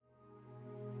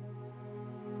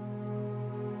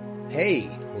Hey,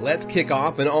 let's kick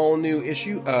off an all-new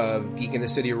issue of Geek in the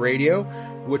City Radio,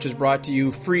 which is brought to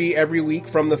you free every week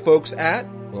from the folks at,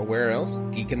 well, where else?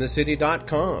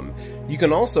 geekinthecity.com. You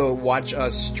can also watch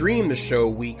us stream the show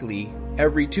weekly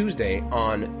every Tuesday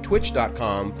on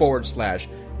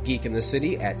twitch.com/Geek in the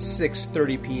City at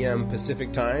 6:30 p.m.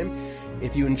 Pacific Time.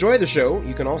 If you enjoy the show,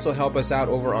 you can also help us out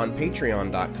over on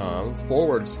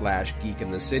patreon.com/Geek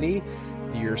in the City.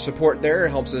 Your support there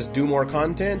helps us do more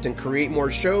content and create more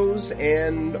shows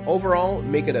and overall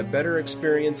make it a better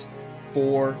experience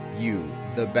for you,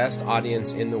 the best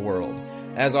audience in the world.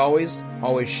 As always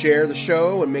share the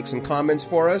show and make some comments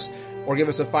for us or give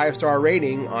us a 5-star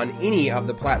rating on any of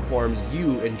the platforms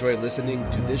you enjoy listening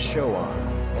to this show on.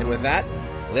 And with that,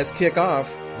 let's kick off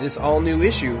this all-new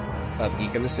issue of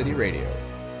Geek in the City Radio.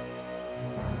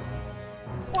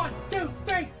 1, 2,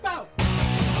 3, 4.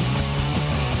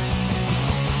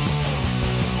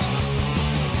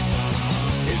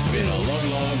 It's been a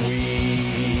long, long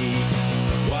week.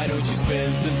 Why don't you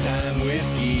spend some time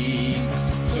with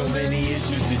geeks? So many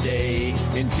issues today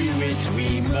into which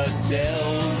we must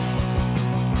delve.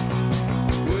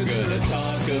 We're gonna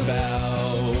talk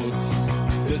about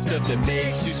the stuff that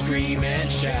makes you scream and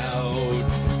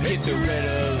shout. Hit the red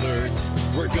alert.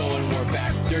 We're going War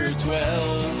Factor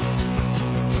 12.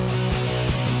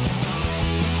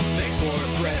 Thanks for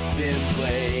pressing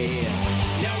play.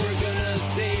 Now we're gonna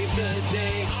save the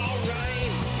day. All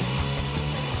right.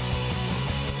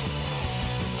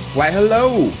 Why,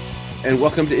 hello, and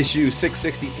welcome to issue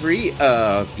 663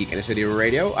 of Geek in the City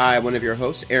Radio. I'm one of your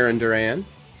hosts, Aaron Duran.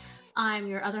 I'm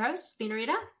your other host,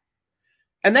 Rita.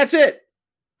 And that's it.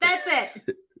 That's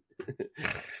it.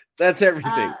 That's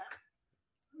everything.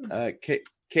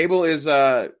 Cable is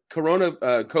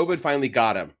COVID finally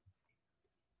got him.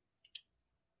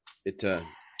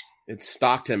 It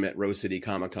stalked him at Rose City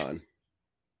Comic Con.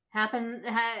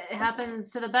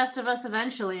 Happens to the best of us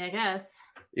eventually, I guess.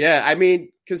 Yeah, I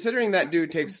mean, considering that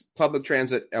dude takes public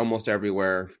transit almost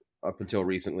everywhere up until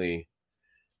recently,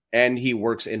 and he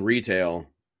works in retail,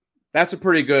 that's a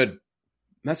good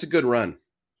run.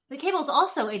 The Cable's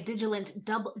also a diligent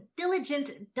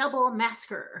double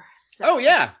masker. So oh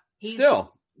yeah, still,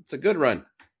 it's a good run.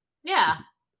 Yeah.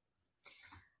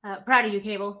 Proud of you,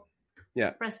 Cable.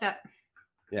 Yeah. Rest up.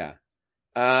 Yeah.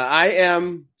 I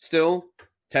am still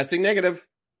testing negative.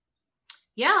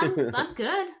 Yeah, I'm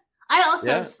good. I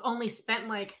also Yeah. only spent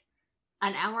like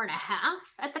an hour and a half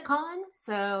at the con,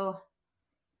 so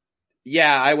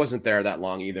Yeah, I wasn't there that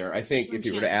long either. I think if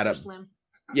you were to add up, slim.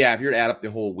 yeah, if you were to add up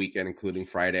the whole weekend, including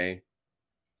Friday,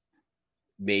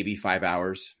 maybe 5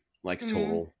 hours, like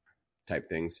total type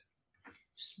things.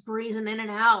 Just breezing in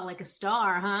and out like a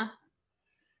star, huh?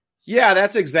 Yeah,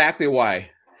 that's exactly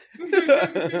why.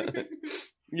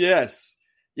 Yes,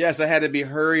 I had to be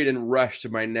hurried and rushed to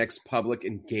my next public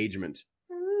engagement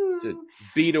to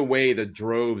beat away the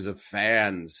droves of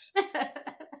fans.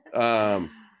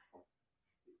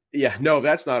 Yeah, no,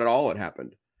 that's not at all what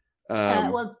happened.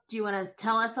 Well, do you want to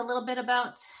tell us a little bit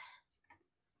about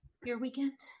your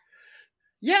weekend?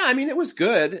 Yeah, I mean, it was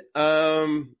good.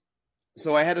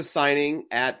 So I had a signing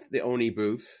at the Oni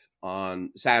booth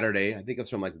on Saturday. I think it was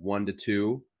from like 1 to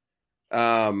 2.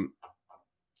 And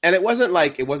it wasn't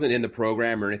in the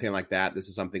program or anything like that. This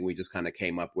is something we just kind of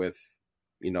came up with,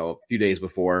 a few days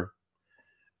before.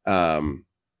 In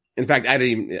fact,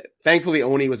 thankfully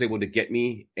Oni was able to get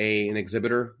me an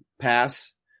exhibitor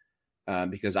pass,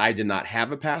 because I did not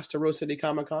have a pass to Rose City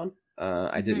Comic Con.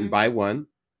 I didn't buy one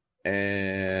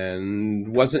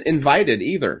and wasn't invited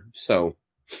either. So,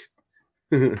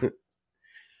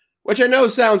 which I know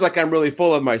sounds like I'm really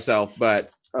full of myself,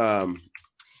 but,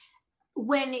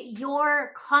 when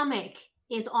your comic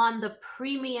is on the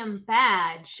premium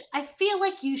badge, I feel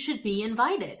like you should be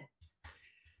invited.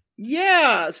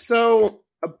 Yeah, so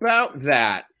about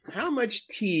that, how much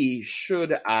tea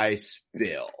should I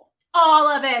spill? All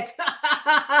of it.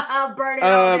 Burn it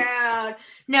all down.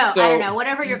 No, I don't know.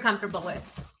 Whatever you're comfortable with.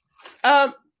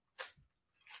 You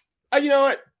know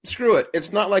what? Screw it.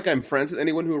 It's not like I'm friends with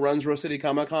anyone who runs Rose City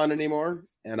Comic Con anymore,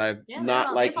 and I've I've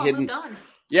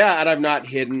not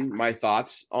hidden my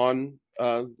thoughts on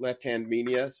Left Hand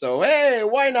Media. So hey,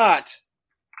 why not?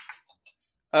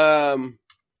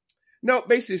 No,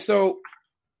 basically, so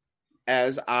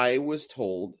as I was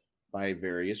told by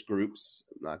various groups,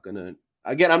 I'm not gonna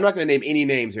name any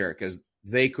names here because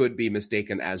they could be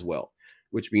mistaken as well,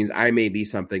 which means I may be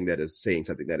saying something that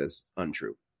is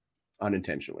untrue,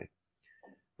 unintentionally.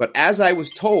 But as I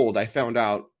was told, I found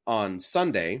out on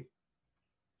Sunday,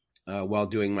 while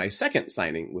doing my second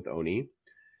signing with Oni,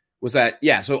 was that,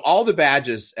 so all the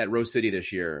badges at Rose City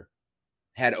this year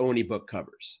had Oni book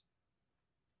covers.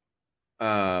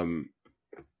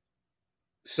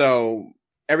 So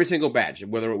every single badge,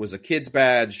 whether it was a kid's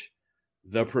badge,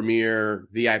 the premiere,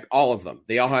 VIP, all of them,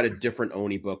 they all had a different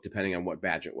Oni book depending on what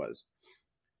badge it was.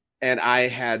 And I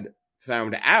had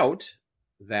found out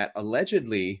that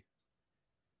allegedly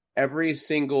every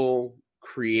single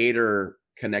creator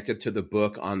connected to the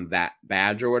book on that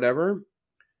badge or whatever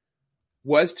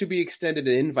was to be extended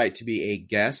an invite to be a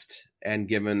guest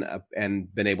and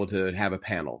and been able to have a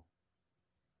panel.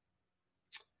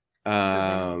 So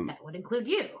that would include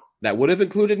you. That would have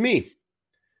included me.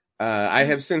 I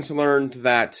have since learned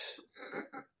that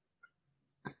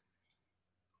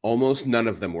almost none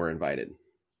of them were invited.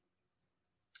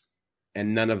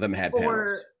 And none of them had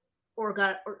panels.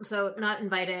 So not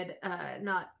invited,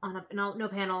 no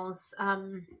panels.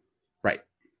 Right.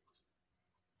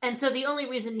 And so the only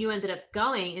reason you ended up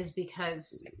going is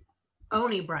because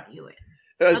Oni brought you in.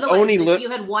 Otherwise, if you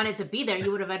had wanted to be there,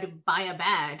 you would have had to buy a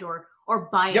badge or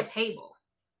buy a table.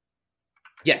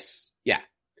 Yes. Yeah.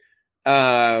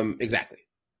 Exactly.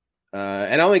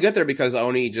 And I only got there because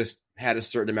Oni just had a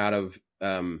certain amount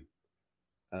of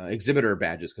exhibitor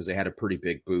badges because they had a pretty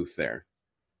big booth there.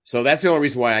 So that's the only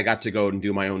reason why I got to go and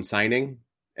do my own signing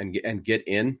and get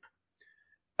in.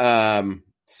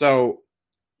 So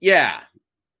yeah.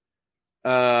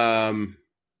 And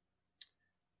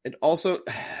also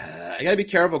I gotta be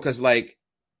careful because like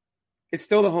it's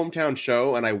still the hometown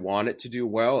show and I want it to do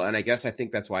well. And I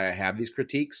think that's why I have these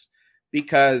critiques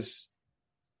because,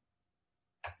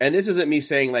 and this isn't me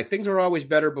saying like things were always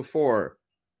better before.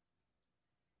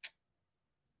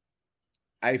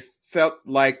 I felt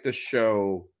like the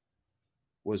show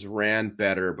was ran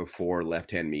better before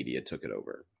Left Hand Media took it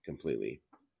over completely.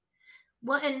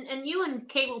 Well, and you and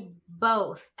Cable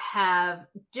both have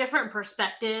different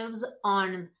perspectives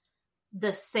on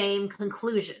the same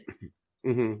conclusion.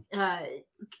 Mm-hmm.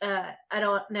 I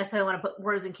don't necessarily want to put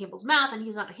words in Cable's mouth, and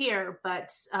he's not here,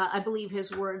 but I believe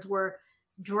his words were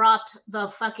dropped the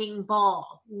fucking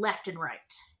ball left and right.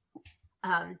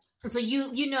 And so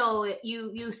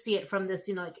you see it from this,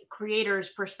 like creator's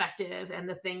perspective and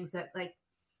the things that like,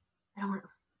 I don't want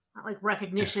not like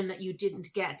recognition that you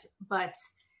didn't get, but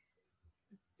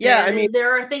yeah, I mean,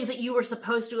 there are things that you were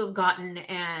supposed to have gotten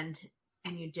and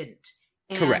you didn't.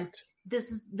 And correct.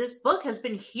 This book has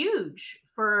been huge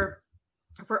for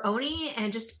Oni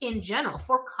and just in general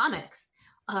for comics.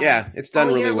 Yeah, it's done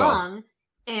all really year well. Long,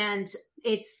 and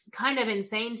it's kind of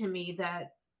insane to me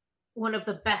that one of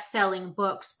the best-selling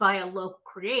books by a local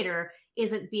creator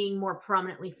isn't being more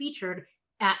prominently featured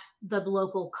at the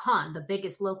local con, the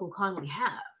biggest local con we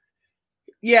have.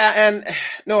 Yeah, and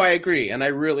no, I agree. And I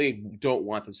really don't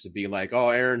want this to be like, oh,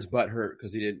 Aaron's butthurt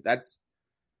because he did. That's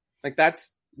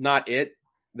not it.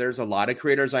 There's a lot of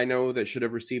creators I know that should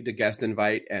have received a guest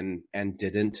invite and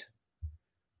didn't.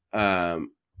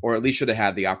 Or at least should have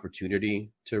had the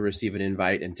opportunity to receive an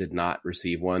invite and did not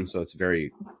receive one. So it's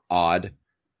very odd.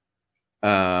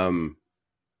 Yeah,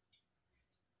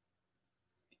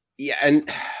 and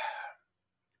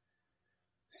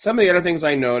some of the other things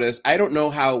I noticed, I don't know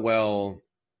how well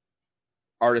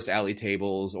Artist Alley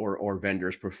tables or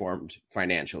vendors performed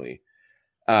financially.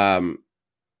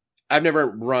 I've never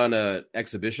run a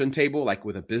exhibition table like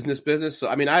with a business. So,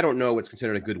 I mean, I don't know what's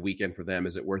considered a good weekend for them.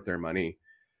 Is it worth their money?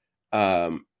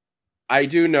 I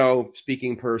do know,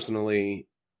 speaking personally,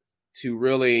 to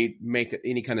really make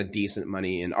any kind of decent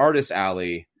money in Artist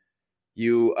Alley,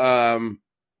 you kind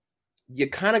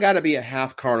of got to be a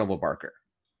half carnival barker.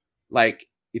 Like,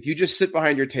 if you just sit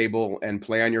behind your table and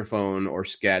play on your phone or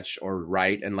sketch or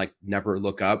write and like never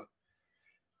look up,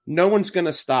 no one's going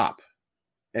to stop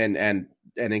and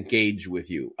engage with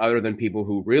you other than people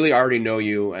who really already know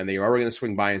you and they are going to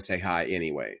swing by and say hi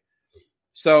anyway.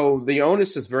 So the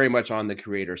onus is very much on the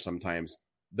creator sometimes,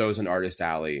 those in Artist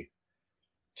Alley,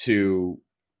 to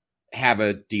have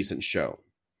a decent show.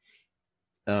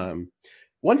 One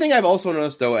thing I've also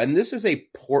noticed though, and this is a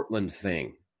Portland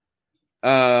thing,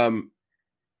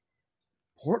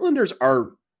 Portlanders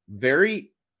are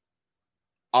very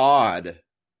odd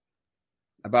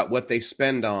about what they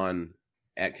spend on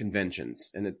at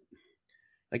conventions. And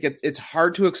it's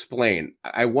hard to explain.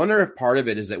 I wonder if part of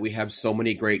it is that we have so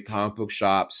many great comic book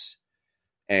shops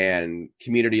and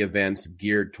community events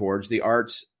geared towards the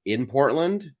arts in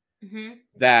Portland,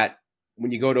 that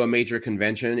when you go to a major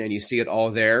convention and you see it all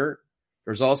there,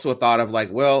 there's also a thought of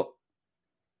like, well,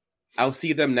 I'll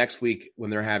see them next week when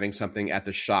they're having something at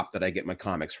the shop that I get my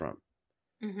comics from.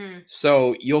 Mm-hmm.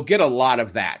 So you'll get a lot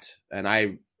of that. And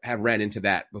I have ran into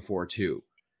that before too.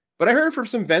 But I heard from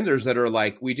some vendors that are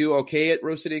like, we do okay at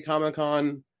Rose City Comic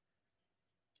Con.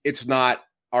 It's not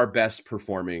our best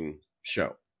performing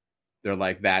show. They're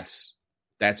like, that's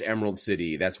That's Emerald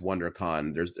City. That's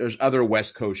WonderCon. There's other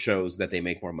West Coast shows that they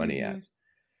make more money at.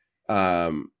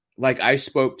 Like I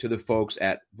spoke to the folks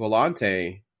at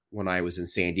Volante when I was in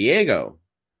San Diego.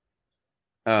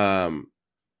 And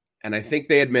I think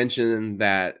they had mentioned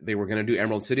that they were going to do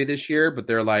Emerald City this year, but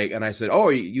they're like, and I said,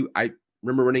 oh, I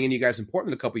remember running into you guys in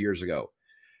Portland a couple years ago.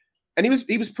 And he was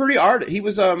pretty he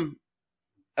was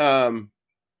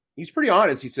pretty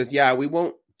honest. He says, yeah, we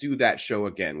won't do that show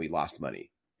again. We lost money.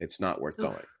 It's not worth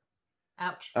going.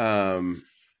 Ouch.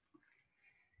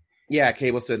 Yeah,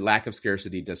 Cable said lack of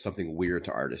scarcity does something weird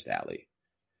to Artist Alley.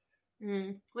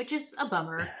 Which is a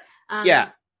bummer. Yeah.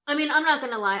 I mean, I'm not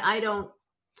going to lie. I don't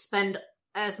spend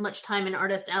as much time in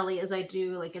Artist Alley as I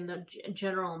do like in the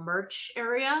general merch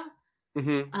area.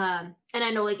 And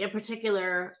I know like in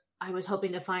particular, I was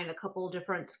hoping to find a couple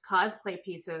different cosplay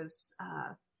pieces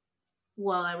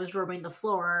while I was roaming the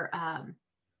floor.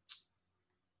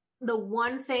 The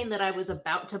one thing that I was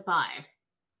about to buy,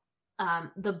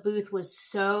 the booth was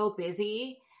so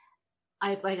busy.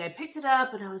 I picked it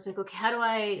up and I was like,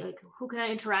 okay, who can I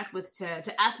interact with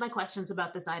to ask my questions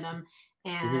about this item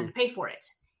and pay for it?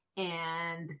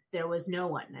 And there was no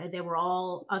one. They were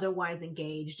all otherwise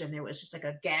engaged, and there was just like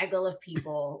a gaggle of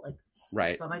people. Like,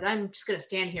 right. So I'm like, I'm just gonna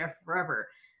stand here forever.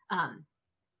 And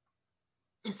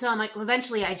so I'm like,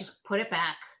 eventually, I just put it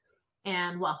back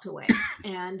and walked away.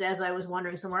 And as I was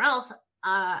wandering somewhere else,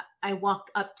 I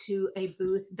walked up to a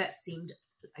booth that seemed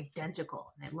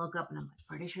identical. And I look up and I'm like,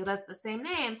 pretty sure that's the same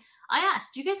name. I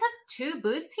asked, do you guys have 2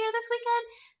 booths here this weekend?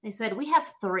 They said, we have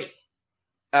 3.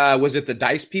 Was it the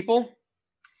Dice people?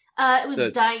 It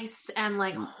was Dice and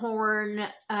like Horn.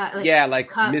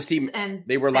 Like Misty. And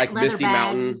they were like Misty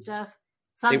Mountain and stuff.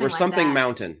 They were something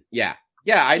Mountain. Yeah.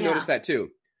 Yeah, I noticed that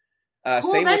too.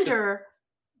 Cool vendor.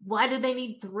 Why did they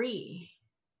need 3?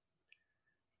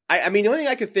 I mean, the only thing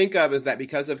I could think of is that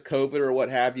because of COVID or what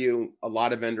have you, a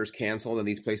lot of vendors canceled, and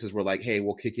these places were like, hey,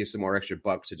 we'll kick you some more extra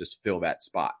bucks to just fill that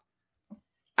spot.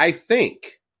 I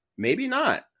think. Maybe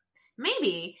not.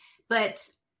 Maybe, but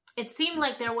it seemed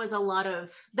like there was a lot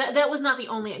of... That was not the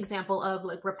only example of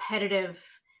like repetitive,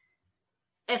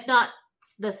 if not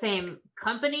the same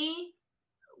company,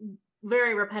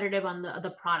 very repetitive on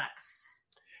the products.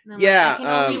 Yeah. I can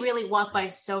only really walk by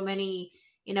so many,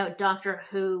 Doctor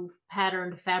Who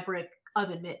patterned fabric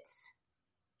oven mitts.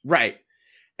 Right.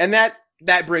 And that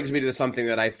brings me to something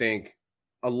that I think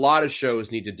a lot of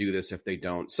shows need to do this if they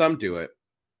don't. Some do it.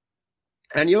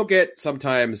 And you'll get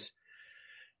sometimes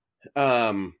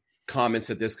comments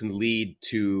that this can lead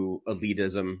to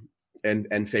elitism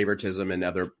and favoritism and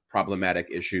other problematic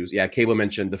issues. Yeah, Cable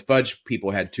mentioned the Fudge people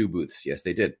had 2 booths. Yes,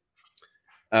 they did.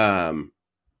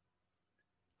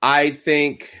 I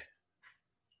think,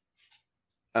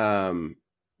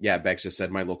 Bex just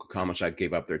said my local comic shop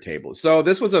gave up their tables. So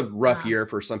this was a rough year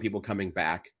for some people coming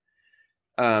back.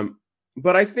 But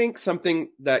I think something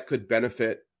that could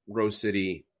benefit Rose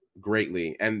City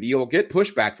greatly, and you'll get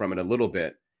pushback from it a little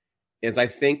bit, is I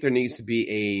think there needs to be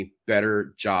a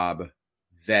better job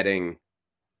vetting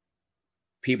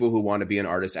people who want to be in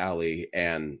Artist Alley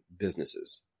and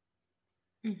businesses.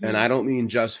 And I don't mean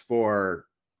just for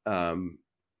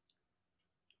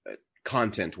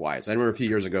content wise. I remember a few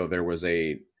years ago there was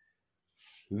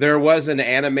an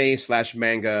anime /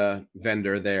 manga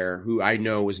vendor there who I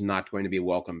know was not going to be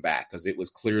welcome back because it was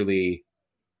clearly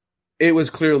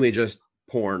just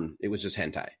porn. It was just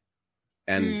hentai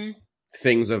and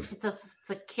things of. It's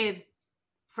a kid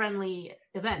friendly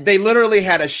event. They literally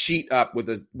had a sheet up with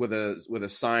a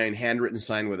sign, handwritten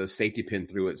sign with a safety pin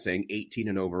through it saying 18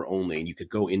 and over only, and you could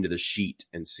go into the sheet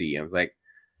and see. I was like,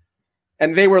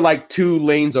 and they were like 2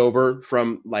 lanes over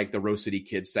from like the Rose City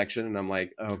Kids section, and I'm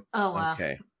like, oh wow.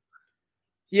 Okay.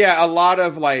 Yeah, a lot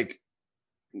of like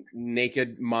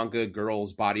naked manga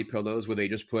girls' body pillows where they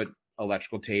just put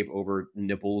electrical tape over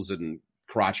nipples and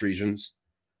crotch regions.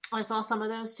 I saw some of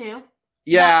those too.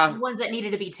 Yeah. Not ones that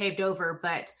needed to be taped over,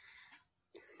 but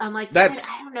I'm like, I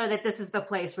don't know that this is the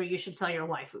place where you should sell your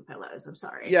waifu pillows. I'm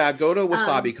sorry. Yeah, go to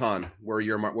Wasabi Con where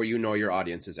your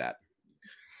audience is at.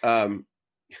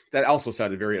 That also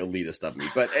sounded very elitist of me,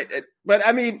 but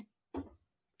I mean,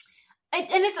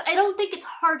 I don't think it's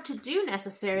hard to do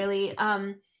necessarily.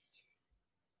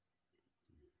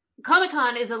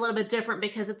 Comic-Con is a little bit different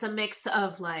because it's a mix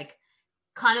of like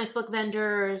comic book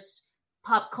vendors,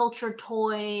 pop culture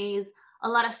toys, a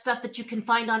lot of stuff that you can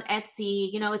find on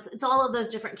Etsy. It's all of those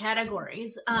different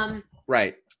categories.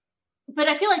 Right. But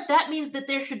I feel like that means that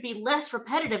there should be less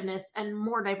repetitiveness and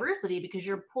more diversity because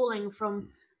you're pulling from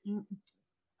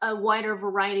a wider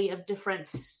variety of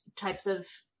different types of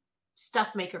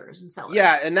stuff makers and sellers.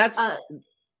 Yeah, and that's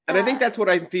And I think that's what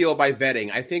I feel by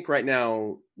vetting. I think right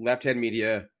now, Left Hand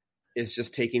Media is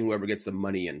just taking whoever gets the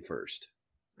money in first.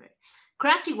 Right.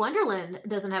 Crafty Wonderland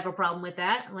doesn't have a problem with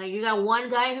that. Like, you got one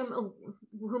guy who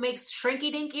makes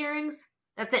shrinky dink earrings.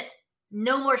 That's it.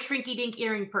 No more shrinky dink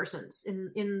earring persons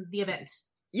in the event.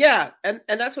 Yeah, and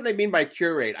that's what I mean by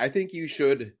curate. I think you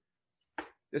should.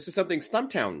 This is something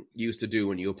Stumptown used to do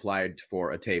when you applied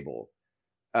for a table.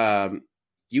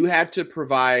 You had to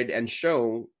provide and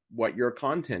show what your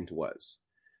content was.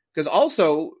 Because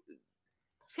also,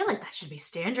 I feel like that should be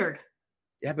standard.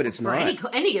 Yeah, but it's for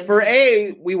not. Any of For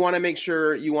them. we want to make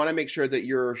sure that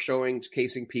you're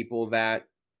showcasing people that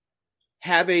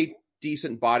have a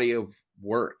decent body of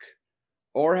work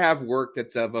or have work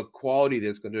that's of a quality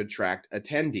that's going to attract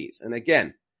attendees. And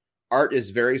again, art is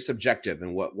very subjective,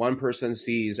 and what one person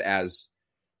sees as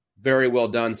very well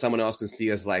done, someone else can see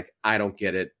as like, I don't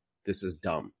get it. This is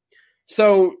dumb.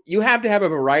 So you have to have a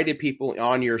variety of people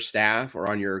on your staff or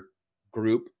on your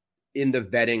group in the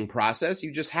vetting process.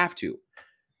 You just have to.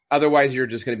 Otherwise, you're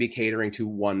just going to be catering to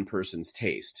one person's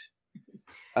taste.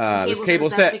 Cable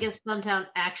said because Stumptown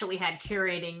actually had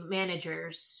curating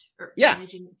managers or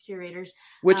managing curators,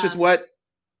 which is what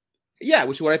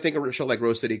I think a show like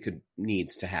Rose City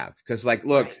needs to have. Because, like,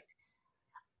 look, right.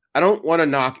 I don't want to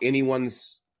knock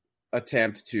anyone's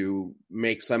attempt to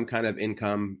make some kind of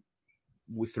income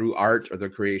through art or their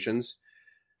creations,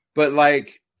 but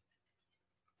like,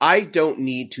 I don't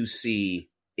need to see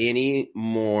any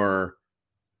more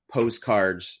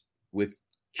postcards with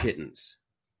kittens,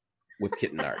 with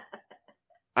kitten art.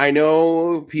 I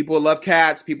know people love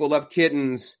cats, people love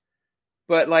kittens,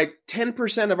 but like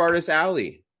 10% of Artist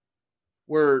Alley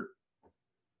were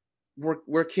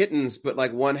kittens, but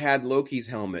like one had Loki's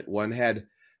helmet, one had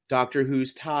Doctor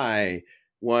Who's tie,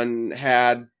 one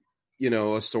had,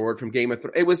 a sword from Game of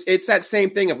Thrones. It's that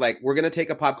same thing of like, we're going to take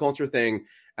a pop culture thing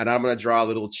and I'm going to draw a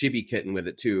little chibi kitten with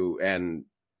it too. And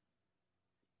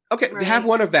okay, right. Have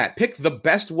one of that. Pick the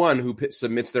best one who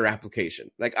submits their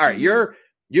application. Like, all right,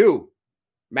 you,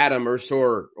 madam or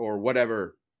sir or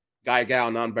whatever, guy, gal,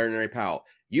 non-binary pal,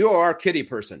 you are our kitty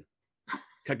person.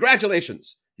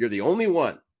 Congratulations. You're the only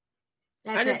one.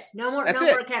 That's it. No more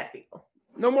cat people.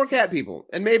 No more cat people.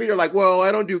 And maybe you're like, well,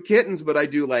 I don't do kittens, but I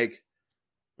do like,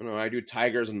 I do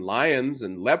tigers and lions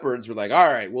and leopards. We're like, all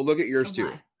right, we'll look at yours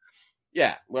too.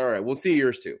 Yeah. All right. We'll see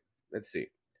yours too. Let's see.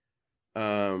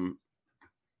 I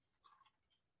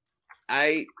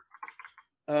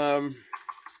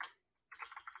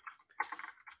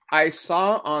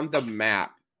saw on the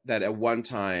map that at one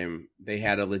time they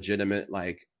had a legitimate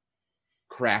like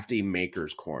crafty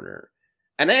makers corner.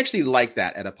 And I actually like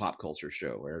that at a pop culture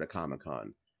show or at a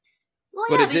Comic-Con. Well,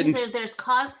 but yeah, because there's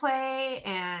cosplay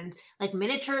and like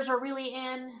miniatures are really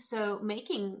in. So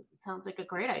making sounds like a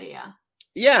great idea.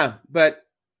 Yeah, but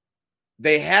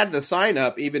they had the sign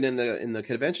up even in the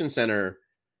convention center,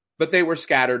 but they were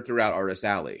scattered throughout Artist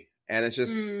Alley. And it's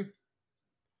just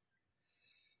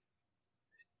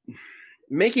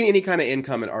making any kind of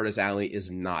income at Artist Alley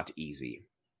is not easy.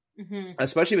 Mm-hmm.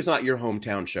 Especially if it's not your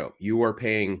hometown show. You are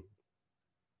paying,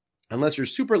 unless you're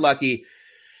super lucky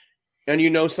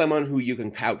and someone who you can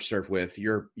couch surf with,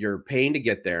 you're paying to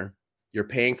get there. You're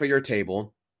paying for your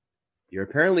table. You're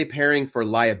apparently paying for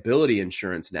liability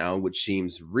insurance now, which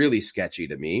seems really sketchy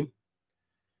to me.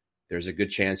 There's a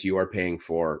good chance you are paying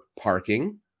for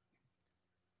parking.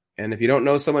 And if you don't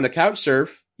know someone to couch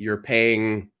surf, you're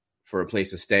paying for a place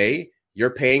to stay.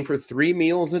 You're paying for 3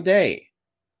 meals a day.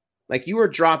 Like, you are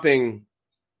dropping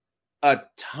a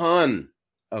ton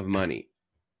of money.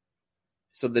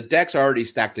 So the deck's already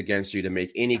stacked against you to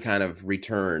make any kind of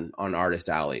return on Artist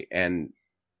Alley. And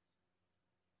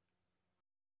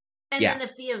then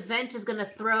if the event is going to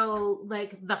throw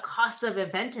like the cost of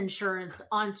event insurance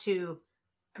onto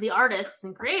the artists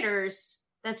and creators,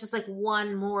 that's just like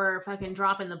one more fucking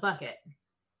drop in the bucket.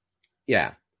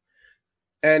 Yeah.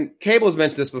 And Cable's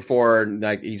mentioned this before.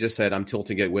 Like he just said, I'm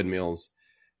tilting at windmills.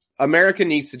 America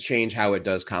needs to change how it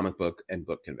does comic book and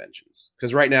book conventions.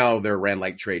 Because right now they're ran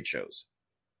like trade shows.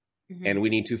 Mm-hmm. And we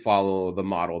need to follow the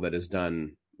model that is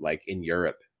done like in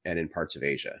Europe and in parts of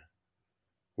Asia,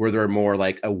 where they're more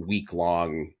like a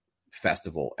week-long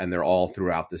festival and they're all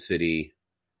throughout the city.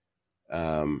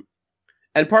 And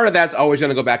part of that's always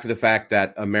going to go back to the fact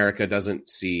that America doesn't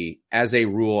see, as a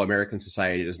rule, American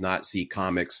society does not see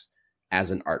comics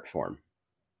as an art form.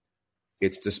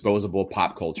 It's disposable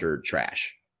pop culture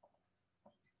trash.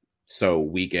 So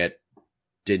we get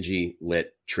dingy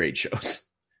lit trade shows,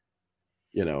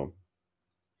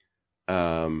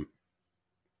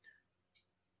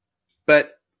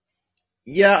 but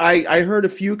yeah, I heard a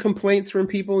few complaints from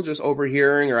people just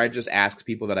overhearing, or I just asked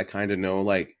people that I kind of know,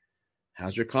 like,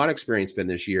 how's your con experience been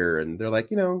this year? And they're like,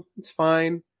 it's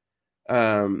fine.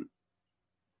 There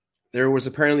was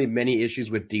apparently many issues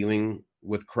with dealing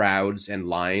with crowds and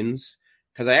lines,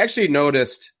 because I actually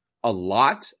noticed a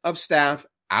lot of staff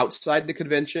outside the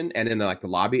convention and in the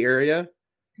lobby area.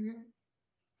 Mm-hmm.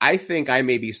 I think I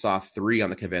maybe saw 3 on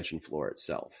the convention floor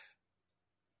itself.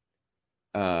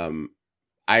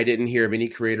 I didn't hear of any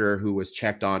creator who was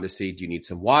checked on to see, do you need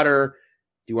some water?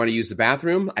 Do you want to use the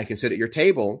bathroom? I can sit at your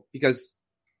table, because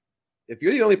if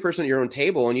you're the only person at your own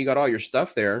table and you got all your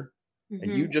stuff there, mm-hmm.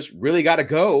 and you just really got to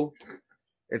go,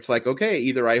 it's like, okay,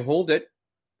 either I hold it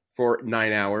for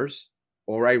 9 hours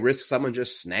or I risk someone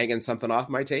just snagging something off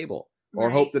my table, or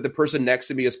hope that the person next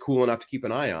to me is cool enough to keep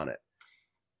an eye on it.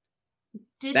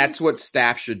 That's what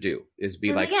staff should do, is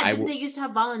be like, didn't they used to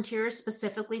have volunteers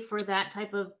specifically for that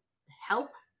type of help?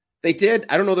 They did.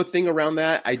 I don't know the thing around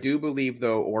that. I do believe,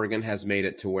 though, Oregon has made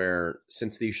it to where,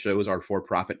 since these shows are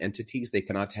for-profit entities, they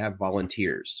cannot have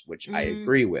volunteers, which I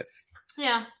agree with.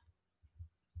 Yeah.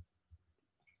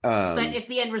 But if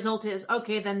the end result is,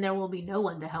 okay, then there will be no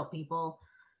one to help people.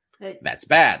 That's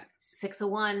bad. 6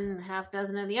 of one, half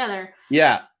dozen of the other.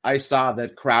 Yeah, I saw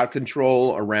that crowd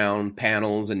control around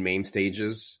panels and main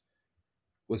stages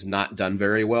was not done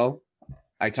very well.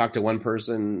 I talked to one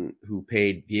person who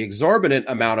paid the exorbitant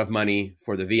amount of money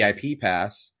for the VIP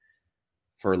pass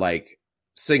for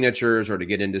signatures or to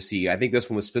get in to see. I think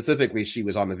this one was specifically, she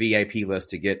was on the VIP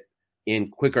list to get in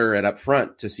quicker and up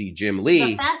front to see Jim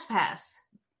Lee. The Fast Pass.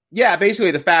 Yeah, basically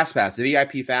the Fast Pass, the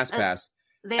VIP Fast Pass.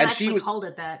 They actually called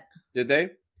it that. Did they?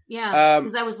 Yeah,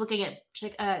 because I was looking at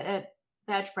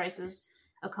badge prices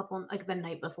a couple, the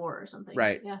night before or something.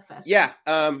 Right. Yeah, Fast Pass. Yeah.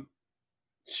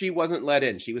 She wasn't let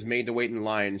in. She was made to wait in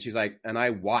line. And she's like, and I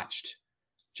watched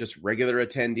just regular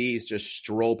attendees just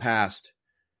stroll past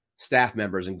staff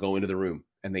members and go into the room,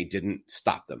 and they didn't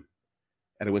stop them.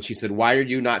 And when she said, why are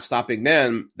you not stopping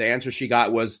them? The answer she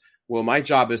got was, well, my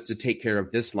job is to take care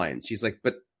of this line. She's like,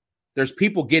 but there's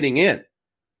people getting in.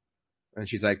 And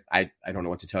she's like, I don't know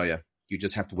what to tell you. You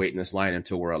just have to wait in this line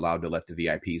until we're allowed to let the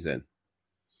VIPs in.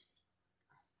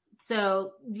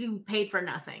 So you paid for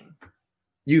nothing.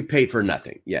 You've paid for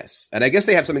nothing, yes. And I guess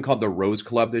they have something called the Rose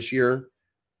Club this year.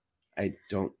 I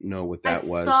don't know what that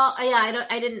was.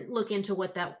 I didn't look into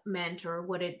what that meant or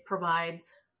what it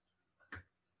provides.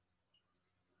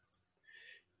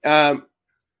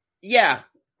 Yeah.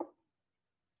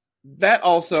 That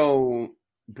also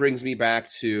brings me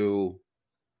back to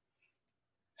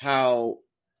how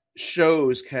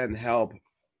shows can help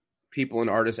people in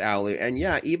Artist Alley. And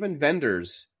yeah, even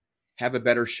vendors have a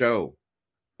better show.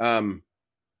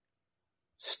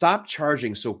 Stop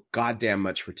charging so goddamn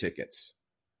much for tickets.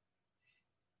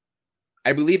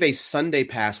 I believe a Sunday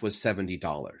pass was $70.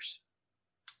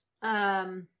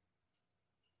 I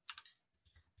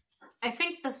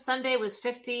think the Sunday was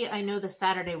 $50. I know the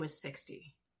Saturday was $60.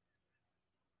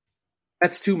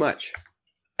 That's too much.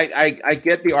 I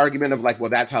get the argument of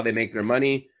well, that's how they make their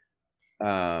money.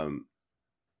 I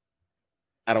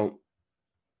don't.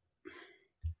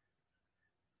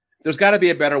 There's got to be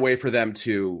a better way for them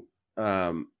to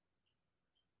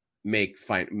make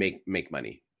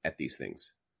money at these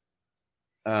things.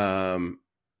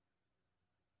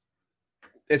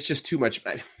 It's just too much.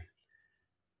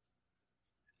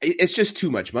 It's just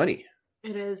too much money.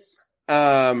 It is.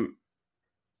 And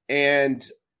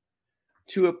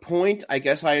to a point, I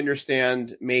guess I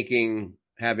understand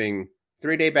having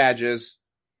 3-day badges,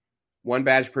 1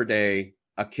 badge per day,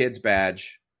 a kid's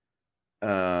badge,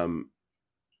 and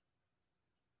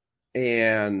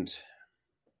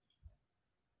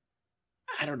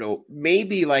I don't know,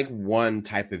 maybe one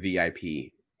type of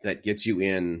VIP that gets you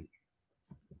in.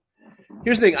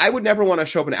 Here's the thing. I would never want to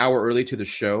show up an hour early to the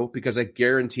show, because I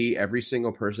guarantee every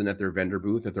single person at their vendor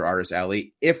booth, at their Artist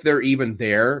Alley, if they're even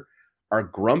there, are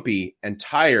grumpy and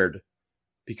tired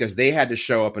because they had to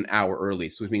show up an hour early.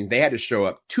 So it means they had to show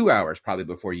up 2 hours probably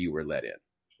before you were let in.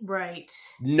 Right.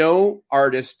 No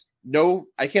artist,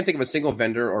 I can't think of a single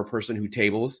vendor or person who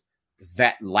tables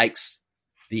that likes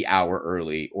the hour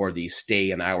early or the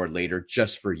stay an hour later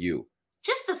just for you.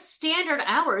 Just the standard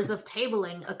hours of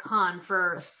tabling a con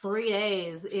for 3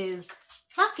 days is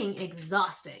fucking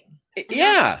exhausting.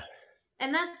 Yeah.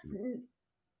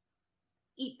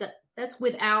 That's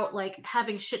without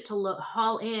having shit to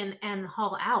haul in and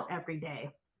haul out every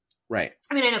day. Right.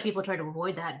 I mean, I know people try to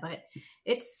avoid that, but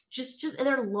it's just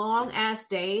they're long ass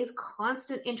days,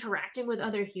 constant interacting with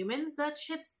other humans. That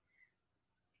shit's,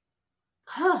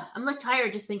 I'm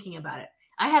tired just thinking about it.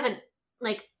 I haven't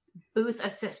booth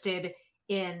assisted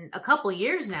in a couple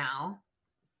years now,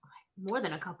 more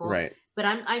than a couple. Right. But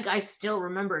I still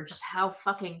remember just how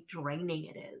fucking draining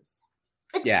it is.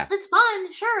 It's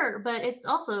fun, sure, but it's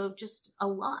also just a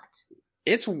lot.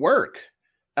 It's work.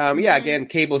 Yeah, again,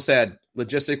 Cable said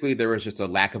logistically there was just a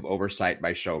lack of oversight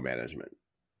by show management.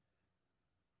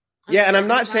 Yeah, and I'm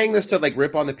not saying this to like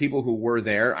rip on the people who were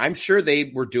there. I'm sure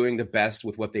they were doing the best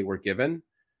with what they were given.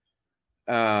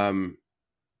 As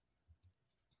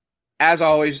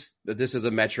always, this is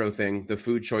a Metro thing. The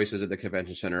food choices at the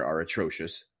convention center are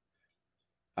atrocious.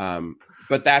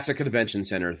 But that's a convention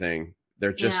center thing.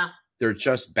 They're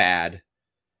just bad.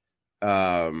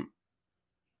 They're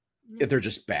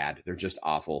just bad. They're just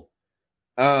awful.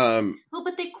 Well,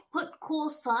 but they put cool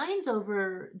signs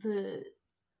over the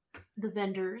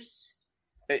vendors.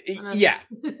 Yeah,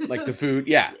 like the food.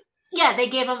 Yeah, yeah. They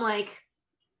gave them like,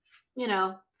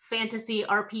 fantasy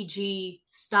RPG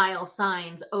style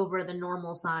signs over the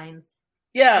normal signs.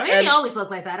 Yeah, maybe they always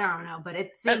look like that. I don't know, but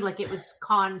it seemed like it was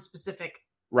con specific.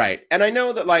 Right, and I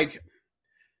know that like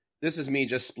this is me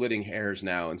just splitting hairs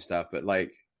now and stuff, but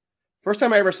like first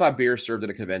time I ever saw beer served at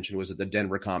a convention was at the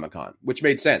Denver Comic Con, which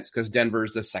made sense because Denver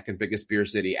is the second biggest beer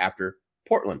city after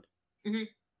Portland. Mm-hmm.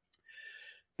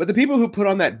 But the people who put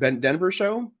on that Denver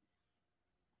show,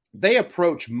 they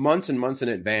approach months and months in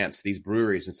advance these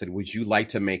breweries and said, would you like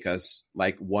to make us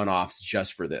like one-offs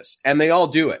just for this? And they all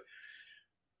do it.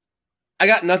 I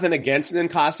got nothing against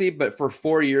Ninkasi, but for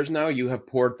 4 years now, you have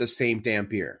poured the same damn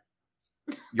beer.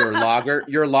 Your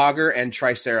lager and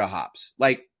Tricera hops.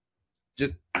 Like,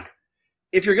 just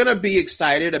if you're going to be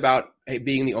excited about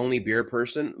being the only beer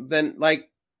person, then like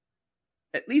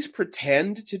at least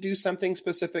pretend to do something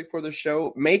specific for the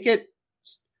show.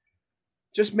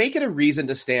 Just make it a reason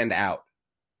to stand out.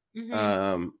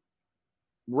 Mm-hmm.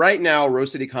 Right now,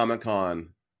 Rose City Comic Con,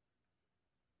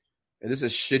 and this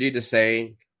is shitty to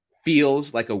say,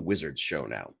 feels like a Wizards show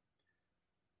now.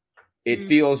 It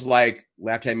feels like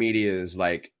Lifetime Media is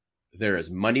like, there is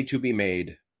money to be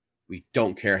made. We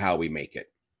don't care how we make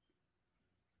it.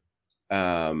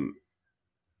 And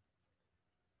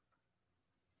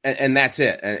that's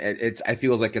it. And I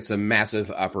feel like it's a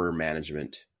massive upper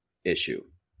management issue.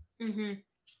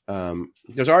 Mm-hmm.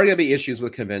 There's already going to be issues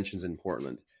with conventions in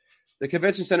Portland. The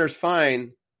convention center is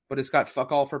fine, but it's got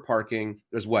fuck all for parking.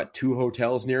 There's 2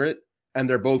 hotels near it, and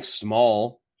they're both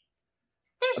small.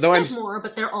 There's more,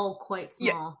 but they're all quite small.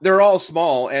 Yeah, they're all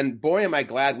small, and boy, am I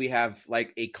glad we have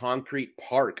like a concrete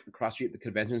park across the street at the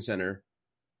convention center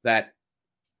that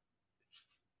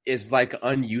is like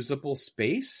unusable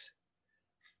space.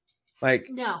 Like,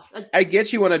 no, I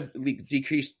get you want to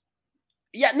decrease.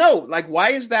 Yeah, no, like,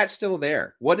 why is that still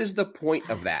there? What is the point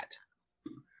of that?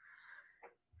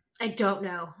 I don't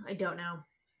know.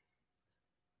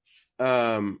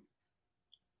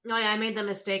 No, yeah, I made the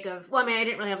mistake of, I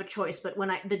didn't really have a choice, but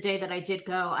the day that I did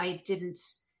go, I didn't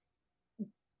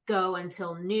go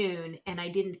until noon, and I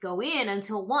didn't go in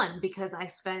until 1 because I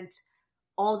spent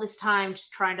all this time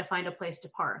just trying to find a place to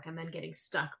park and then getting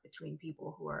stuck between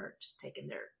people who are just taking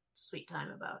their sweet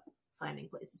time about finding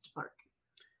places to park.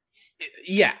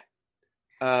 Yeah.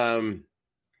 Yeah,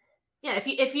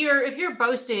 if you're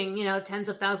boasting, tens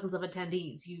of thousands of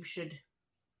attendees, you should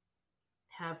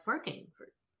have parking for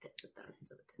tens of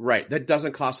thousands of attendees. Right. That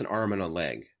doesn't cost an arm and a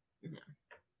leg.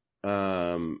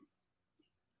 No.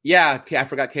 Yeah, I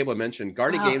forgot Cable mentioned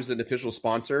Guardian Games is an official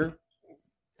sponsor.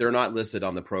 They're not listed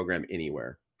on the program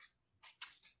anywhere.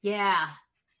 Yeah.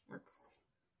 That's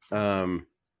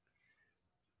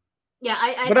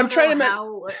yeah, but I'm trying to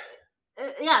how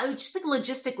just like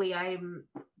logistically I'm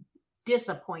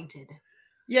disappointed.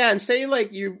 Yeah, and say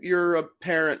like you're a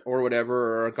parent or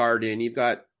whatever, or a guardian, you've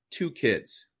got 2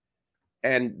 kids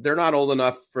and they're not old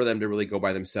enough for them to really go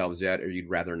by themselves yet, or you'd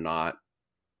rather not.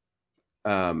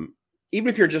 Even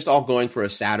if you're just all going for a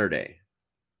Saturday,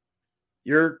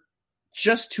 you're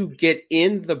just to get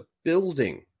in the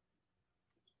building,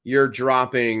 you're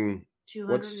dropping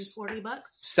 $240.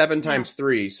 7 times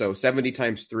 3, so 70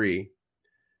 times 3.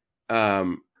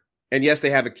 And yes,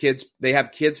 they have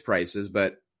kids prices,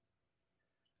 but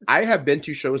I have been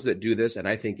to shows that do this, and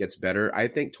I think it's better. I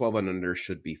think 12 and under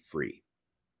should be free.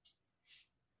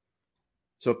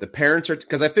 So if the parents are,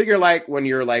 because I figure like when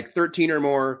you're like 13 or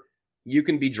more, you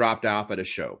can be dropped off at a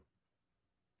show.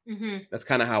 Mm-hmm. That's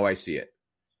kind of how I see it.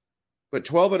 But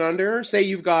 12 and under, say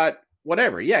you've got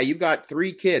whatever. Yeah, you've got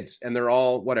 3 kids and they're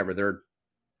all whatever. They're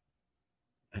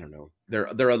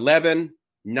 11,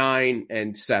 9,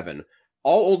 and 7.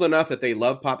 All old enough that they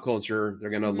love pop culture. They're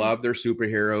going to love their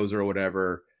superheroes or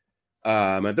whatever.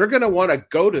 And they're going to want to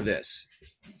go to this.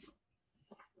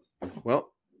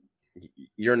 Well,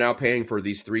 you're now paying for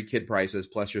these 3 kid prices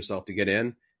plus yourself to get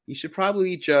in. You should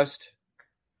probably just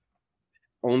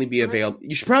only be available.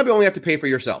 You should probably only have to pay for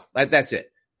yourself. That's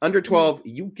it. Under 12,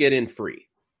 you get in free.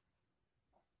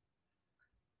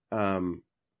 Because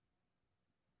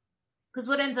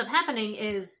what ends up happening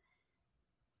is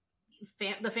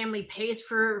the family pays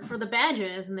for the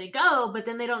badges and they go, but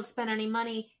then they don't spend any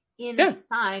money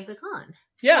inside the con.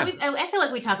 Yeah. I feel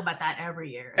like we talk about that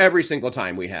every year. Every single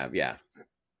time we have, yeah.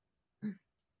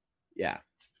 Yeah.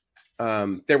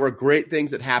 There were great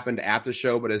things that happened at the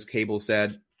show, but as Cable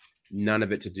said, none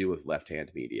of it to do with Left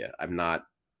Hand Media. I'm not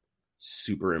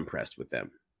super impressed with them.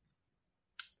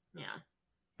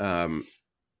 Yeah.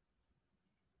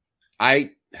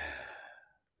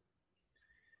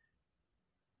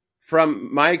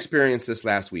 From my experience this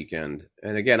last weekend,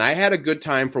 and again, I had a good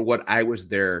time for what I was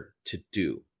there to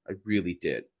do. I really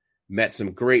did. Met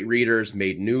some great readers,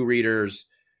 made new readers.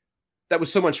 That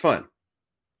was so much fun.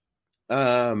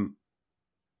 But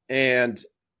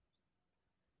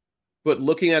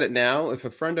looking at it now, if a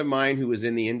friend of mine who was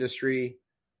in the industry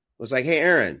was like, hey,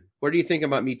 Aaron, what do you think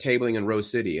about me tabling in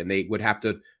Rose City? And they would have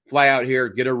to fly out here,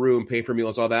 get a room, pay for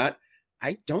meals, all that.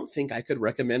 I don't think I could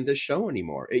recommend this show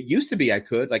anymore. It used to be I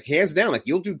could, like hands down, like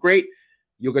you'll do great.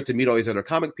 You'll get to meet all these other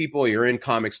comic people. You're in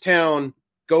Comics Town.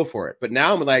 Go for it. But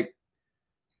now I'm like,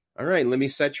 all right, let me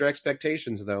set your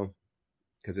expectations though,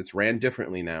 because it's ran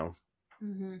differently now.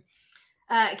 Mm-hmm.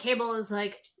 Cable is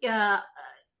like,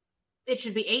 it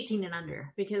should be 18 and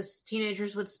under because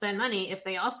teenagers would spend money if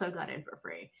they also got in for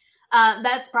free.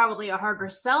 That's probably a harder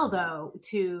sell though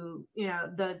to,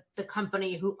 the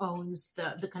company who owns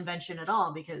the convention at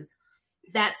all, because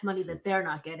that's money that they're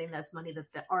not getting. That's money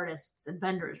that the artists and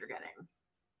vendors are getting.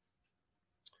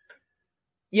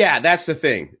 Yeah, that's the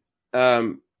thing.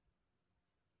 Any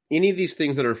of these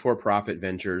things that are for-profit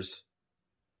ventures,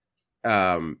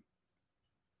 the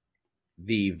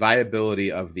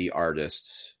viability of the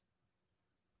artists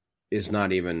is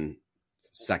not even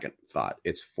second thought.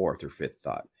 It's fourth or fifth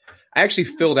thought. I actually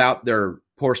filled out their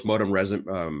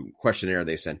post-mortem questionnaire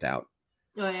they sent out.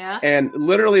 Oh, yeah? And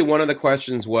literally one of the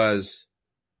questions was,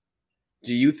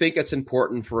 do you think it's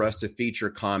important for us to feature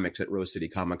comics at Rose City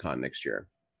Comic Con next year?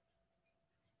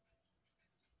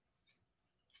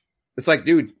 It's like,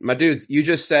 dude, you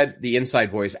just said the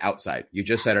inside voice outside. You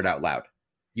just said it out loud.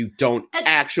 You don't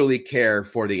actually care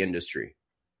for the industry.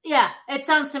 Yeah, it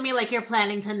sounds to me like you're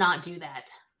planning to not do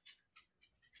that.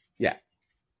 Yeah.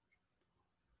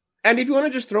 And if you want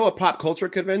to just throw a pop culture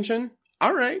convention,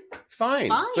 all right,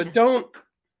 fine. But don't.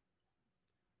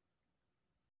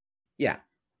 Yeah.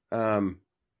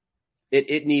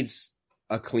 It needs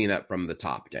a cleanup from the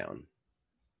top down,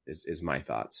 is my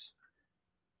thoughts.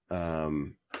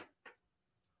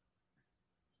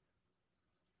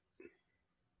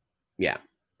 Yeah.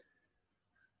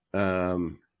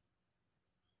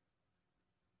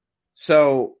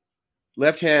 So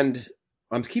Left Hand,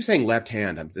 I keep saying Left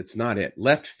Hand. It's not it.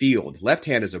 Left Field. Left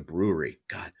Hand is a brewery.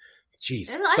 God, jeez.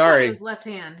 I sorry. It was Left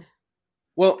Hand.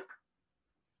 Well,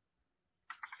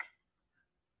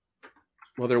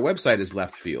 their website is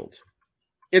Left Field.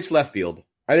 It's Left Field.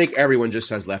 I think everyone just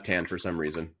says Left Hand for some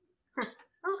reason.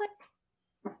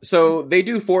 Okay. So they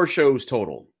do 4 shows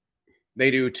total. They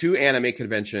do 2 anime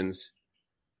conventions,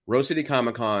 Rose City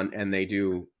Comic Con, and they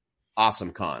do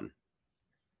Awesome Con.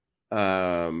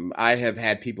 I have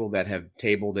had people that have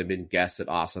tabled and been guests at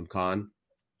Awesome Con,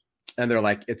 and they're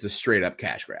like, it's a straight up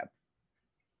cash grab.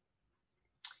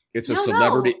 It's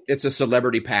a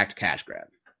celebrity packed cash grab.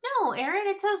 No, Aaron,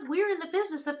 it says we're in the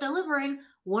business of delivering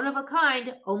one of a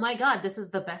kind. Oh my God, this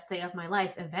is the best day of my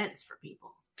life events for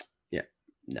people. Yeah,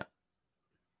 no.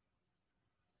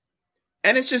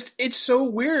 And it's so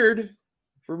weird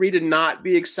for me to not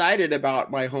be excited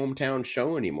about my hometown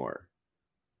show anymore.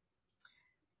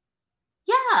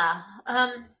 Yeah.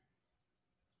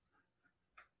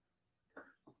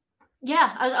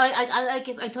 Yeah,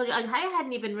 I told you, I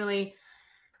hadn't even really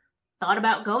thought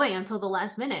about going until the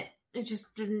last minute. It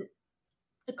just didn't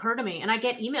occur to me. And I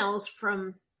get emails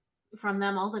from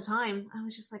them all the time. I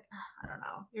was just like, I don't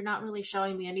know. You're not really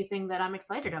showing me anything that I'm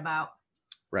excited about.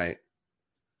 Right.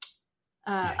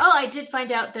 I did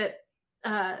find out that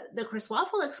the Chris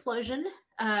Waffle Explosion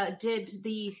did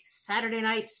the Saturday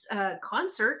night's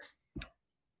concert.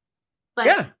 But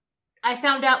yeah. I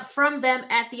found out from them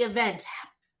at the event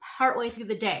partway through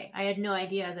the day. I had no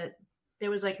idea that there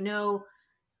was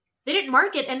they didn't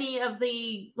market any of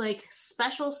the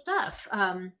special stuff.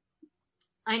 I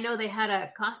know they had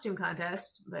a costume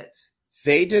contest, but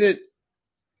they did it.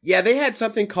 Yeah, they had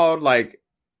something called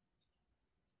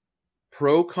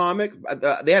Pro Comic.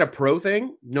 They had a pro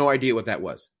thing. No idea what that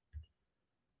was.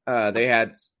 They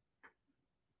had,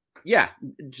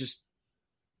 just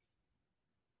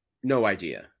no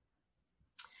idea.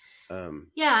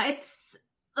 Yeah, it's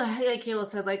like Cable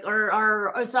said, like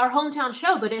our it's our hometown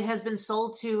show, but it has been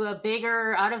sold to a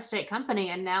bigger out of state company,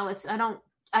 and now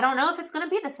I don't know if it's going to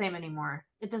be the same anymore.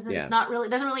 It doesn't. Yeah. It's not really.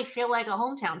 It doesn't really feel like a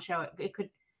hometown show.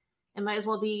 It might as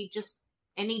well be just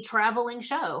any traveling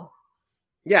show.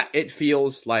 Yeah, it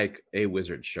feels like a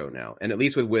Wizards show now, and at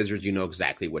least with Wizards, you know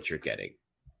exactly what you're getting.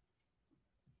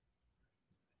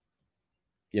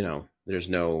 You know, there's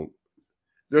no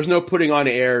putting on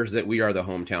airs that we are the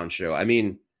hometown show. I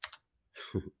mean,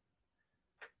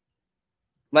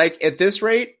 like at this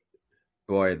rate,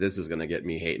 boy, this is going to get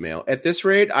me hate mail. At this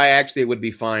rate, I actually would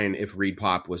be fine if Reed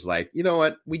Pop was like, you know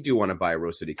what, we do want to buy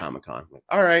Rose City Comic Con. Like,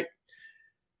 all right.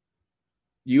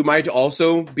 You might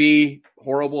also be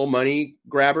horrible money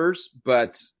grabbers,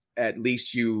 but at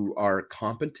least you are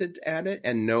competent at it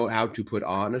and know how to put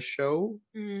on a show.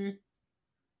 Mm.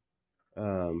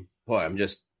 Boy, I'm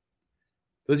just,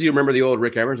 those of you remember the old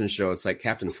Rick Emerson show, it's like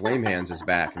Captain Flamehands is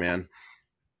back, man.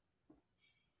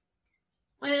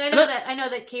 Well, I know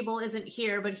that Cable isn't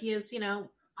here, but he is,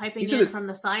 piping in from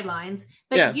the sidelines.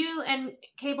 But Yeah. You and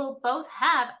Cable both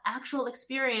have actual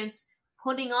experience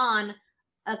putting on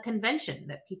a convention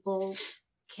that people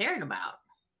cared about.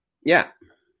 Yeah.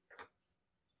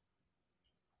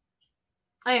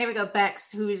 Oh, here we go.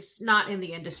 Bex, who's not in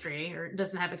the industry or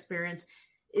doesn't have experience,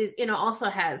 is also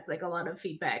has like a lot of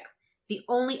feedback. The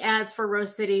only ads for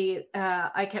Rose City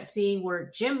I kept seeing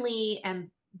were Jim Lee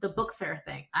and the book fair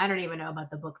thing. I don't even know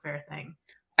about the book fair thing.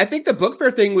 I think the book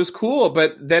fair thing was cool,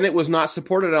 but then it was not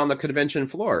supported on the convention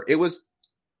floor. It was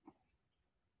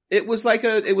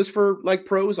for like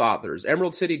prose authors.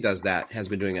 Emerald City does that, has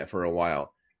been doing it for a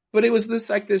while. But it was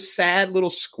this sad little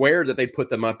square that they put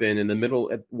them up in the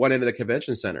middle at one end of the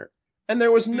convention center. And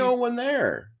there was no one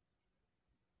there.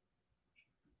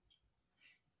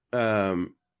 Bex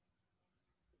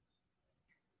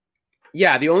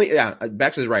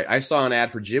is right. I saw an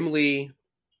ad for Jim Lee.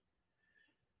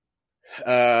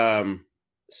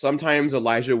 Sometimes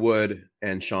Elijah Wood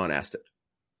and Sean Astin.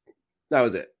 That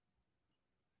was it.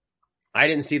 I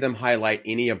didn't see them highlight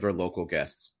any of their local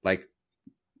guests. Like,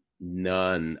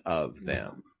 none of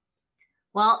them.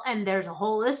 Well, and there's a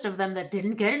whole list of them that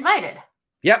didn't get invited.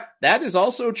 Yep, that is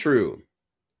also true.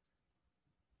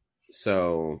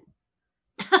 So...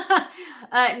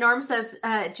 Norm says,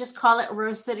 just call it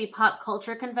Rose City Pop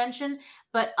Culture Convention,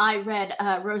 but I read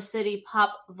Rose City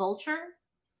Pop Vulture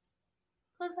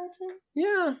Convention.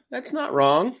 Yeah, that's not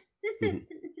wrong.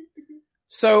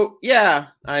 So, yeah,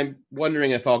 I'm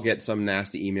wondering if I'll get some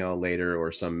nasty email later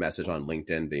or some message on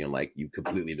LinkedIn being like, you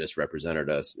completely misrepresented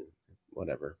us,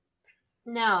 whatever.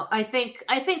 No, I think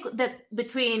that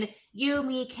between you,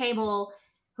 me, Cable,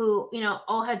 who,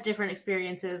 all had different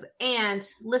experiences, and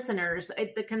listeners,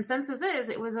 the consensus is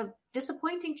it was a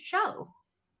disappointing show.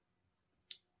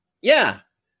 Yeah.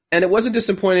 And it wasn't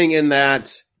disappointing in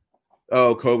that,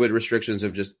 COVID restrictions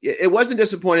have just... It wasn't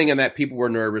disappointing in that people were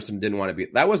nervous and didn't want to be...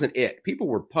 That wasn't it. People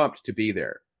were pumped to be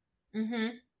there.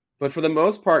 Mm-hmm. But for the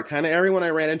most part, kind of everyone I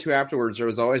ran into afterwards, there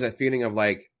was always that feeling of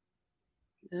like,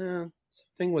 yeah,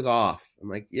 something was off. I'm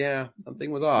like, yeah,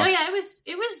 something was off. No, yeah,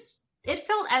 it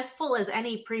felt as full as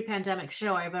any pre-pandemic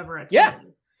show I've ever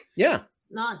attended. Yeah.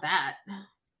 It's not that.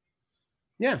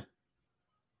 Yeah.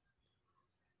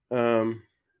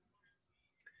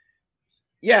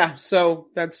 Yeah, so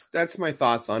that's my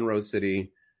thoughts on Rose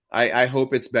City. I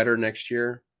hope it's better next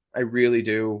year. I really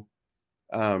do.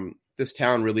 This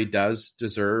town really does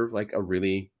deserve like a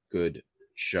really good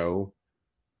show.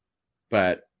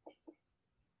 But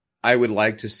I would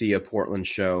like to see a Portland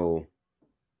show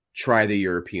try the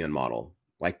European model.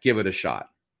 Like, give it a shot.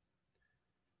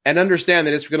 And understand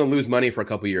that it's going to lose money for a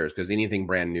couple years because anything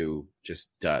brand new just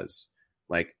does.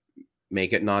 Like,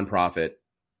 make it nonprofit.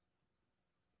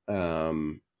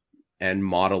 And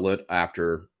model it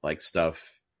after like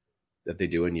stuff that they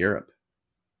do in Europe.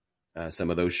 Some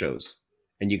of those shows.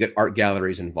 And you get art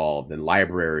galleries involved and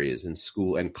libraries and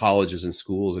school and colleges and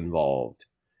schools involved.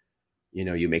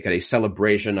 You make it a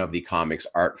celebration of the comics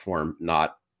art form,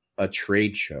 not a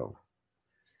trade show.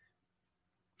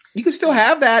 You can still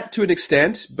have that to an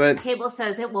extent, but... Cable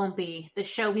says it won't be. The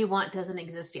show we want doesn't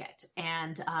exist yet.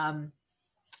 And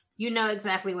you know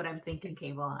exactly what I'm thinking,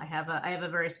 Cable. I have a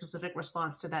very specific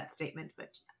response to that statement, but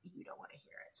you don't want to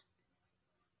hear it.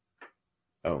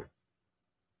 Oh.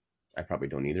 I probably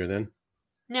don't either then.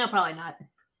 No, probably not.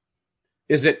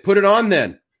 Is it put it on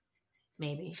then?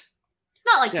 Maybe.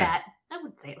 Not like that. I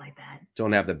wouldn't say it like that.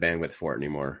 Don't have the bandwidth for it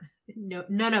anymore. No,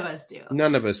 none of us do.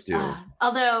 None of us do.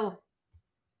 Although,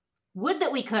 would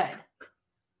that we could.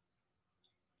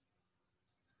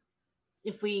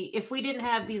 If we didn't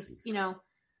have these,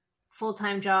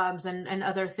 full-time jobs and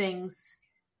other things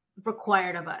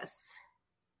required of us,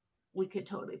 we could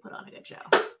totally put on a good show.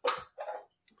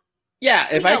 Yeah,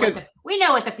 if I could, we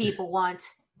know what the people want.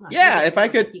 Well, yeah, if I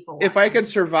could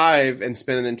survive and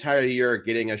spend an entire year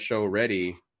getting a show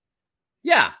ready,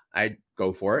 yeah, I'd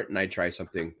go for it and I'd try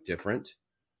something different.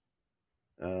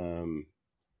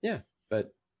 Yeah,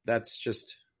 but that's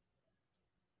just,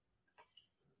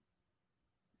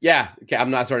 yeah. Okay, I'm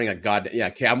not starting a god. Yeah,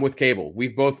 okay, I'm with Cable.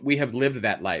 We have lived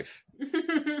that life.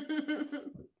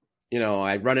 You know,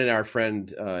 I run into our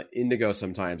friend Indigo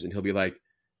sometimes, and he'll be like,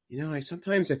 you know,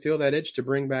 sometimes I feel that itch to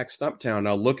bring back Stumptown. And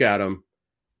I'll look at him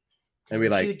and be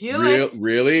like,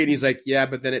 really? And he's like, yeah,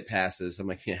 but then it passes. I'm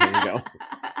like, yeah, there you go.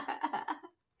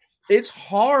 It's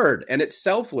hard and it's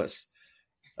selfless.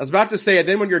 I was about to say, and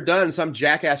then when you're done, some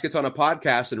jackass gets on a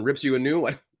podcast and rips you a new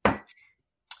one.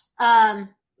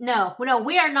 No,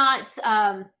 we are not.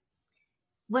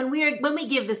 When we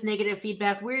give this negative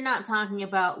feedback, we're not talking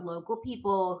about local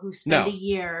people who spend a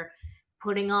year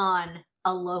putting on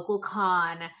a local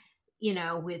con, you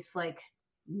know, with like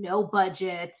no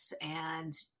budget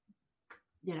and,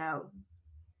 you know,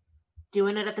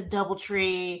 doing it at the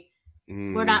DoubleTree.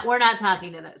 We're not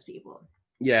talking to those people.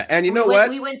 Yeah, and you know what?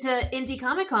 We went to Indie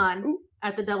Comic Con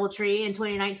at the DoubleTree in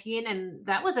 2019, and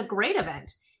that was a great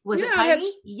event. Was it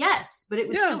tiny? Yes, but it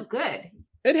was still good.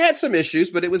 It had some issues,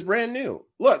 but it was brand new.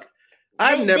 Look,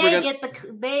 they get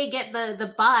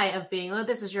the buy of being, oh,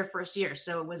 this is your first year,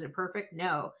 so was it perfect?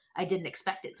 No, I didn't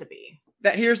expect it to be.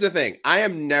 Here's the thing. I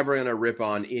am never going to rip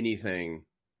on anything,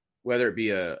 whether it be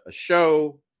a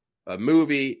show, a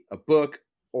movie, a book,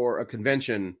 or a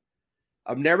convention.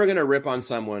 I'm never going to rip on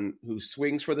someone who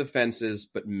swings for the fences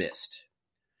but missed.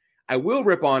 I will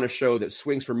rip on a show that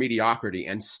swings for mediocrity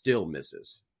and still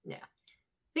misses. Yeah.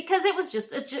 Because it was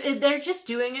they're just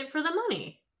doing it for the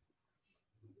money.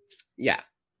 Yeah.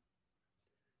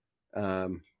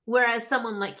 Whereas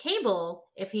someone like Cable,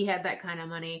 if he had that kind of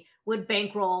money, would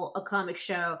bankroll a comic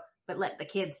show, but let the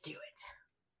kids do it.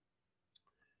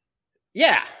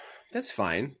 Yeah, that's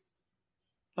fine.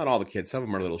 Not all the kids. Some of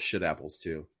them are little shit apples,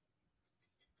 too.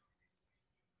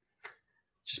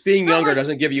 Just being younger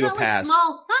doesn't give you a pass.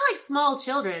 Not like small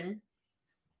children.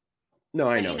 No,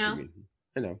 I know what you mean.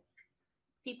 I know.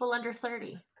 People under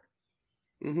 30.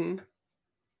 Mm-hmm.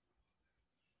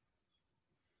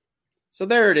 So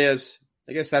there it is.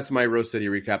 I guess that's my Rose City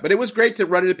recap. But it was great to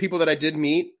run into people that I did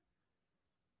meet.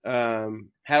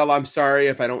 I'm sorry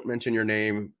if I don't mention your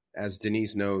name. As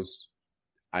Denise knows,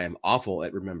 I am awful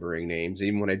at remembering names.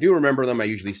 Even when I do remember them, I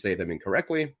usually say them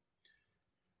incorrectly.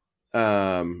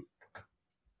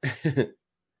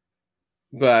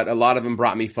 But a lot of them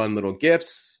brought me fun little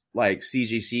gifts, like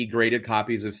CGC graded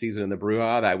copies of Season of the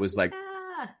Bruja. That was like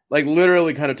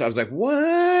literally kind of, I was like,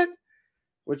 what?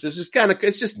 Which is just kind of,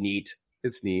 it's just neat.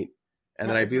 It's neat. And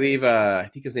then I believe, I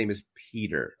think his name is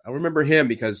Peter. I remember him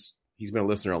because he's been a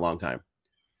listener a long time.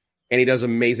 And he does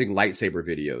amazing lightsaber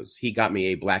videos. He got me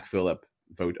a Black Phillip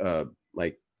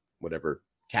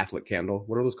Catholic candle.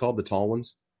 What are those called? The tall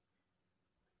ones?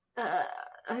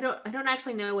 I don't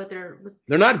actually know what they're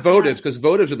not votives, because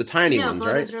votives are the tiny ones,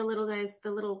 right? Votives are little guys,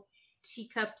 the little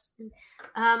teacups.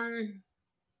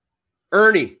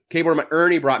 Ernie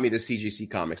brought me the CGC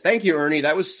comics. Thank you, Ernie.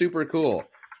 That was super cool.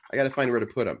 I got to find where to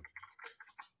put them.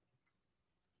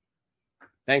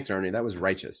 Thanks, Ernie. That was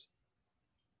righteous.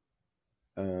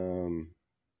 No,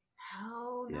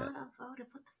 not a votive.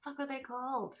 What the fuck are they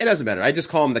called? It doesn't matter. I just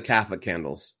call them the Catholic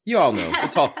candles. You all know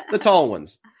the tall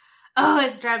ones. Oh,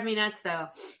 it's driving me nuts, though.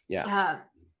 Yeah.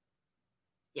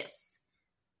 Yes.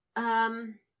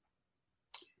 I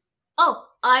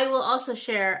will also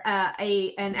share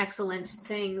an excellent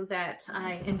thing that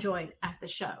I enjoyed at the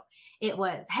show. It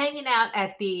was hanging out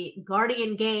at the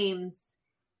Guardian Games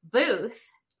booth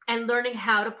and learning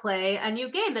how to play a new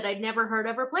game that I'd never heard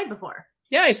of or played before.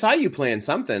 Yeah, I saw you playing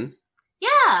something.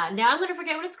 Yeah, now I'm going to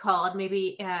forget what it's called.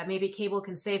 Maybe Cable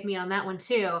can save me on that one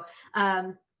too.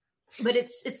 But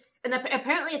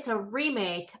apparently it's a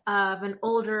remake of an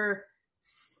older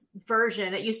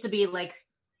version. It used to be like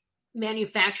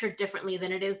manufactured differently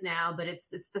than it is now, but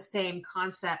it's the same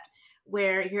concept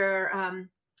where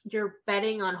you're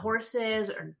betting on horses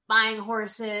or buying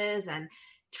horses and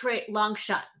long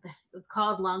shot. It was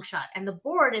called long shot, and the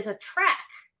board is a track,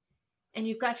 and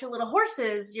you've got your little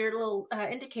horses, your little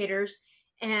indicators,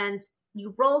 and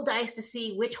you roll dice to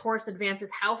see which horse advances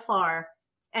how far.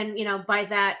 And, by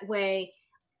that way,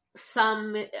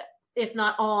 some, if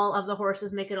not all, of the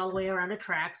horses make it all the way around a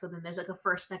track. So then there's like a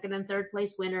first, second, and third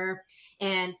place winner.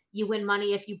 And you win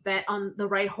money if you bet on the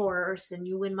right horse. And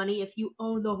you win money if you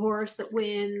own the horse that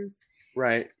wins.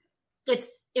 Right. it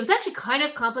was actually kind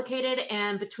of complicated,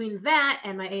 and between that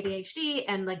and my ADHD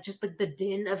and like just the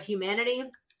din of humanity,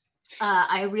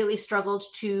 I really struggled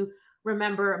to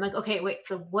remember. I'm like, okay, wait,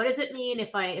 so what does it mean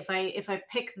if I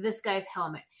pick this guy's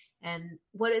helmet, and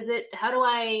what is it?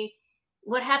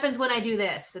 What happens when I do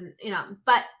this? And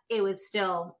but it was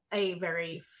still a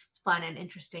very fun and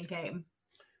interesting game.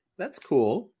 That's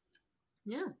cool.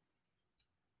 Yeah.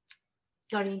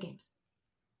 Guardian Games.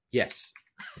 Yes.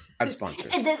 I'm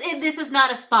sponsored. And this is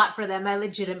not a spot for them. I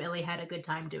legitimately had a good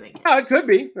time doing it. Oh, it could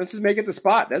be. Let's just make it the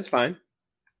spot. That's fine.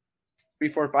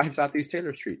 345 Southeast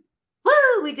Taylor Street.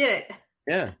 Woo! We did it.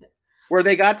 Yeah. Where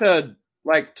they got to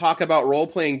like talk about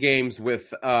role-playing games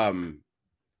with Stamets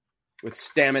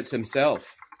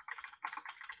himself.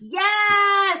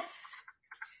 Yes!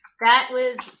 That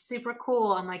was super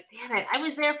cool. I'm like, damn it. I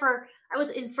was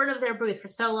in front of their booth for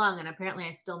so long, and apparently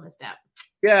I still missed out.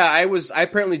 Yeah, I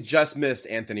apparently just missed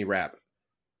Anthony Rapp.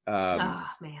 Man.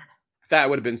 That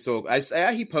would have been so...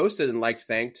 he posted and we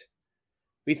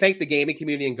thanked the gaming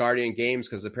community and Guardian Games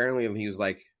because apparently he was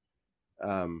like,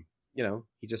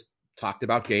 he just talked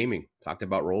about gaming, talked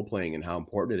about role-playing and how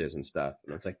important it is and stuff.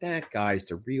 And I was like, that guy's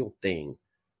the real thing.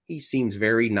 He seems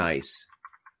very nice.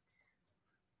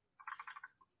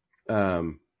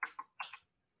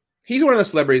 He's one of the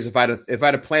celebrities. If I'd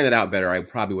have planned it out better, I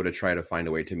probably would have tried to find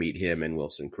a way to meet him and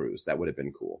Wilson Cruz. That would have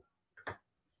been cool.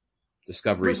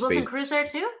 Discovery Was Space. Wilson Cruz there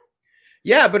too?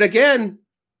 Yeah, but again,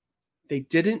 they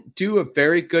didn't do a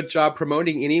very good job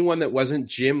promoting anyone that wasn't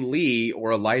Jim Lee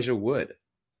or Elijah Wood.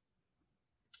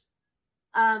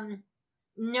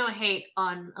 No hate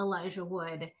on Elijah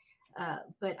Wood,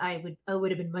 but I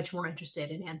would have been much more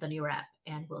interested in Anthony Rapp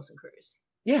and Wilson Cruz.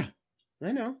 Yeah,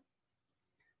 I know.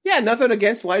 Yeah, nothing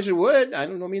against Elijah Wood. I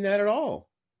don't mean that at all.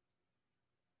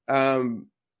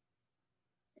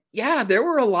 Yeah, there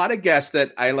were a lot of guests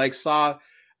that I saw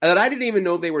that I didn't even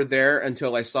know they were there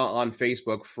until I saw on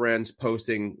Facebook friends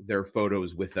posting their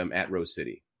photos with them at Rose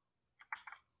City.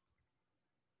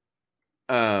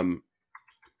 I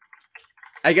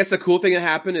guess the cool thing that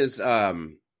happened is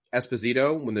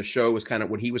Esposito,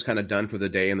 when he was kind of done for the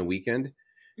day and the weekend,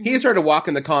 he started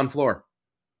walking the con floor.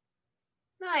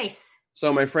 Nice.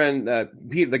 So my friend,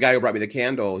 Peter, the guy who brought me the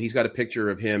candle, he's got a picture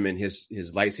of him in his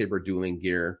lightsaber dueling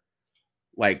gear,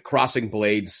 like crossing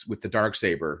blades with the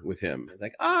Darksaber with him. I was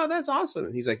like, oh, that's awesome.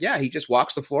 And he's like, yeah, he just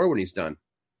walks the floor when he's done.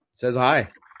 Says hi.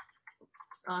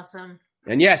 Awesome.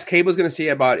 And yes, Cable's going to see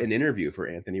about an interview for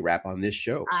Anthony Rapp on this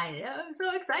show. I know. I'm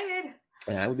so excited.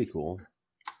 Yeah, that would be cool.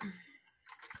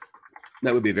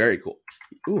 That would be very cool.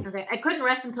 Ooh. Okay, I couldn't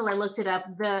rest until I looked it up.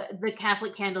 The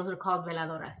Catholic candles are called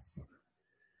veladoras.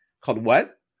 Called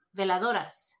what?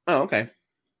 Veladoras. Oh, okay.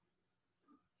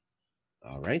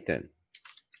 All right, then.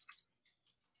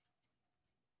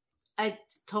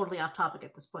 It's totally off topic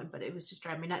at this point, but it was just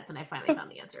driving me nuts, and I finally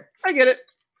found the answer. I get it.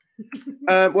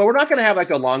 Well, we're not going to have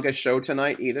the longest show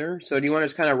tonight either. So do you want to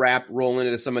just kind of roll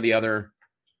into some of the other...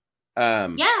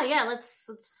 Yeah. Let's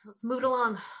move it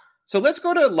along. So let's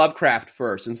go to Lovecraft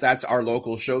first, since that's our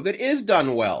local show that is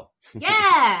done well.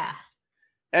 Yeah.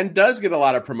 And does get a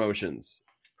lot of promotions.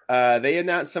 They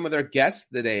announced some of their guests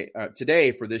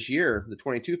today for this year, the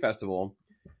 22 festival.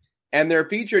 And their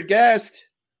featured guest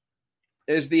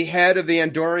is the head of the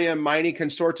Andorian Mining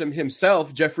Consortium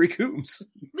himself, Jeffrey Coombs.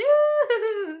 Woo!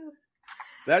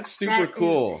 That's super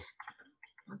cool.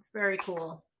 That's very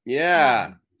cool.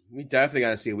 Yeah. We definitely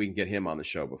got to see if we can get him on the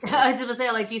show before. I was going to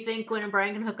say, do you think Gwen and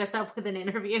Brian can hook us up with an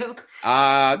interview?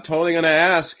 Totally going to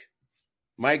ask.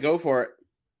 Might go for it.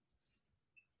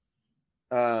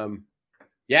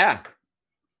 Yeah.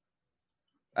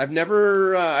 I've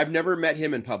never met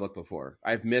him in public before.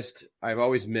 I've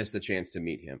always missed the chance to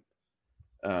meet him.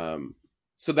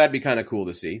 So that'd be kind of cool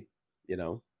to see,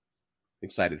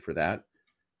 excited for that.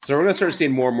 So we're going to start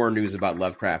seeing more and more news about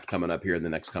Lovecraft coming up here in the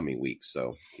next coming weeks.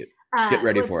 So get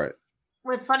ready for it.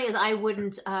 What's funny is I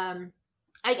wouldn't, I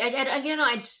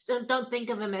just don't think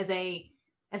of him as a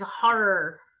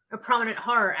prominent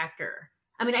horror actor.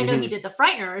 I mean, I know he did The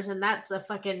Frighteners, and that's a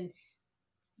fucking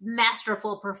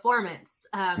masterful performance.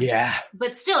 Yeah.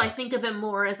 But still, I think of him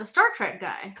more as a Star Trek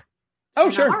guy.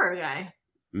 Oh, sure. A horror guy.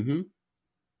 Mm-hmm.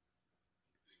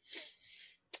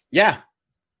 Yeah.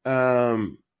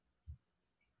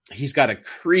 He's got a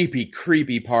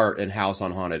creepy part in House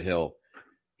on Haunted Hill.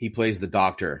 He plays the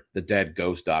doctor, the dead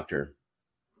ghost doctor.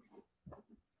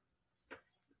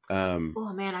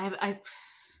 Oh man, I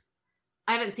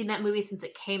haven't seen that movie since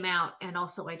it came out, and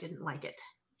also I didn't like it.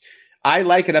 I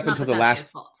like it until the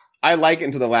last. I like it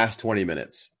until the last 20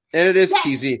 minutes, and it is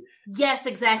cheesy. Yes,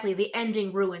 exactly. The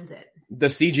ending ruins it. The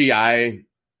CGI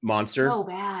monster,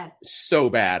 so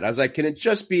bad. I was like, can it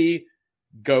just be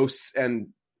ghosts and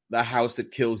the house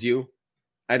that kills you.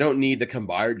 I don't need the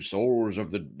combined souls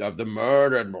of the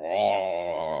murdered.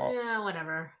 Yeah,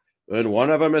 whatever. And one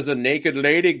of them is a naked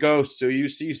lady ghost, so you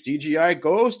see CGI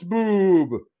ghost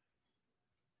boob.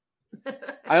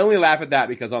 I only laugh at that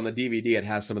because on the DVD it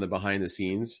has some of the behind the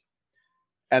scenes,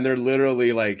 and they're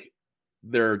literally like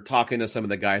they're talking to some of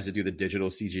the guys that do the digital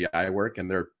CGI work, and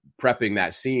they're prepping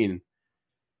that scene.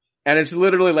 And it's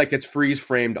literally like it's freeze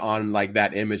framed on like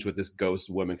that image with this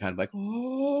ghost woman kind of like,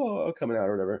 oh, coming out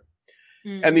or whatever.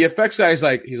 Mm. And the effects guy is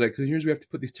like, he's like, so here's, we have to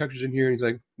put these textures in here. And he's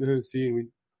like, see,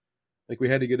 we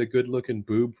had to get a good looking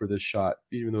boob for this shot,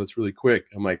 even though it's really quick.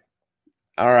 I'm like,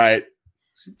 all right,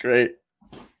 great.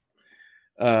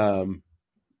 Yeah.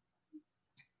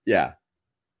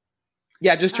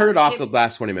 Just turn it off for the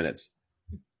last 20 minutes.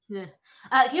 Yeah.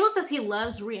 Cable says he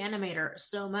loves Reanimator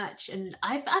so much, and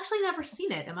I've actually never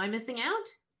seen it. Am I missing out?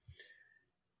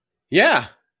 Yeah,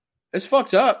 it's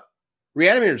fucked up.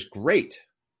 Reanimator's great.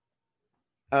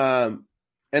 And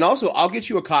also, I'll get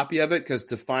you a copy of it, because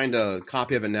to find a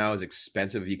copy of it now is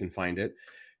expensive if you can find it.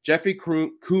 Jeffrey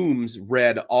Combs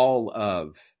read all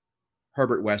of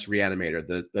Herbert West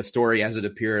Reanimator, the story as it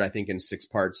appeared, I think, in 6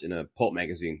 parts in a pulp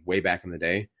magazine way back in the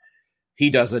day. He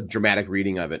does a dramatic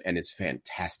reading of it, and it's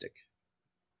fantastic.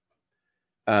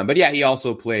 But yeah, he's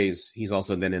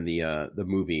also then in the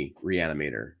movie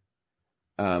Reanimator.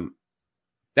 That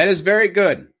is very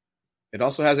good. It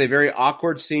also has a very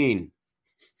awkward scene.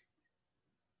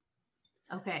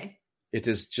 Okay. It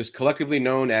is just collectively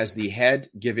known as the head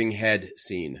giving head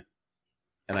scene.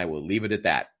 And I will leave it at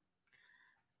that.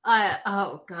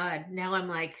 Oh God. Now I'm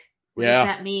like, what does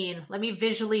that mean? Let me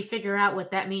visually figure out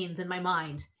what that means in my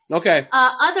mind. Okay.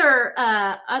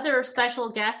 Other special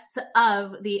guests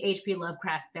of the H.P.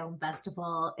 Lovecraft Film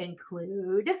Festival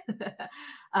include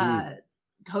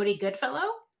Cody Goodfellow,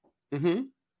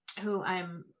 who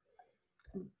I'm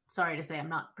sorry to say I'm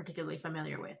not particularly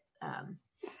familiar with.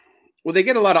 Well, they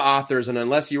get a lot of authors, and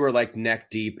unless you were like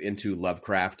neck deep into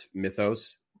Lovecraft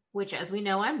mythos, which, as we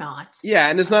know, I'm not. Yeah,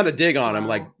 and it's not a dig on him,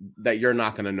 like that. You're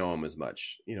not going to know him as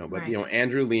much, But right.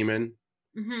 Andrew Lehman.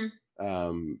 Mm-hmm.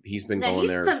 He's been going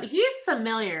there. He's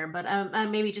familiar, but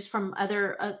maybe just from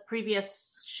other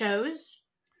previous shows.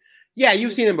 Yeah,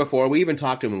 you've seen him before. We even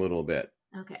talked to him a little bit.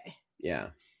 Okay. Yeah.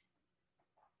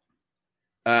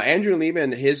 Andrew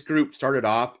Lehman, his group started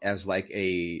off as like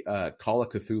a Call of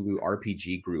Cthulhu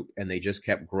RPG group, and they just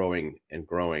kept growing and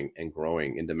growing and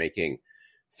growing into making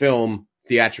film,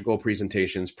 theatrical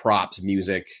presentations, props,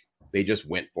 music. They just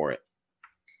went for it.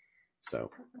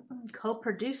 So,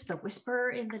 co-produced The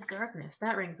Whisper in the Darkness.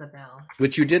 That rings a bell.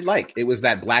 Which you did like. It was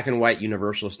that black and white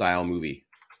Universal style movie.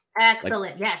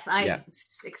 Excellent. Yes, I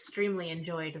extremely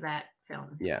enjoyed that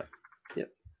film. Yeah. Yep.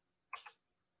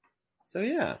 So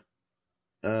yeah.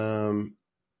 And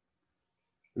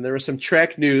there was some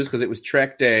Trek news because it was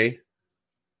Trek Day.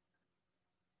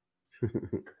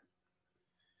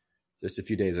 Just a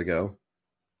few days ago.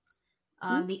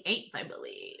 On the 8th, I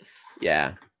believe.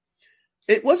 Yeah.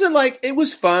 It wasn't like, it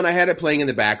was fun. I had it playing in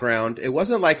the background. It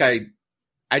wasn't like I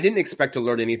didn't expect to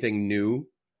learn anything new.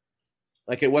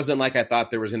 Like, it wasn't like I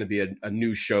thought there was going to be a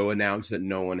new show announced that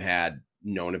no one had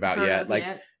known about yet. Like,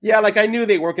 yeah, like I knew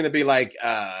they weren't going to be like,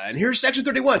 and here's Section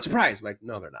 31, surprise. Like,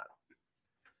 no, they're not.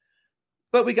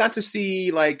 But we got to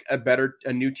see like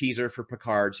a new teaser for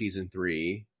Picard season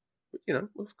 3.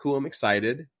 Looks cool. I'm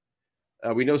excited.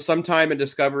 We know sometime in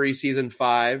Discovery season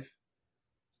 5,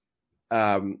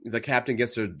 the captain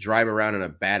gets to drive around in a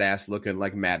badass looking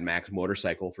like Mad Max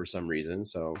motorcycle for some reason.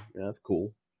 So yeah, that's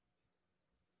cool.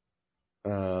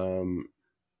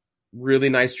 Really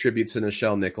nice tributes to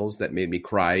Nichelle Nichols that made me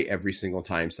cry every single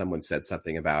time someone said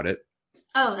something about it.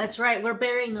 Oh, that's right. We're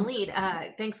burying the lead.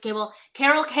 Thanks, Cable.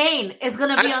 Carol Kane is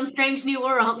going to be on Strange New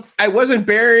Worlds. I wasn't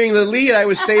burying the lead. I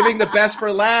was saving the best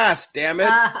for last. Damn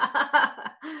it.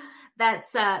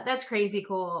 That's crazy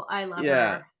cool. I love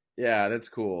her. Yeah, that's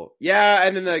cool. Yeah,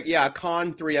 and then the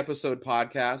Con 3 episode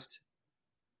podcast.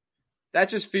 That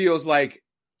just feels like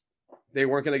they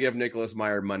weren't going to give Nicholas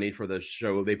Meyer money for the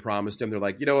show they promised him. They're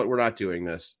like, you know what? We're not doing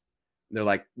this. And they're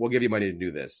like, we'll give you money to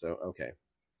do this. So, okay.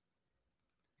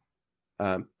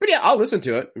 But yeah, I'll listen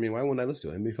to it. I mean, why wouldn't I listen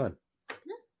to it? It'd be fun.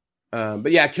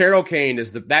 But yeah, Carol Kane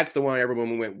that's the one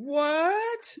everyone went,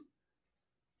 what?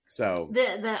 So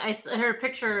her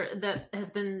picture that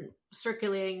has been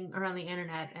circulating around the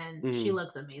internet, and she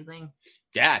looks amazing.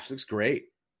 Yeah, she looks great.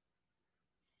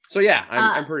 So yeah,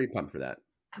 I'm pretty pumped for that.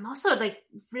 I'm also like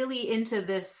really into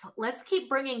this. Let's keep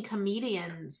bringing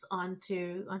comedians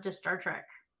onto Star Trek.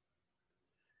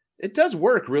 It does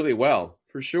work really well,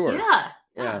 for sure.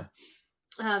 Yeah.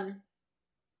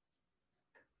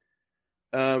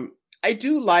 I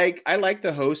like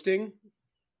the hosting.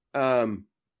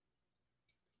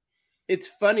 It's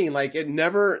funny, like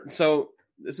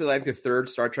this is like the third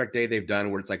Star Trek day they've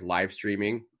done where it's like live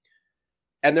streaming.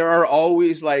 And there are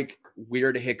always like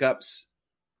weird hiccups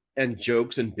and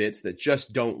jokes and bits that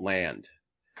just don't land.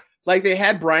 Like they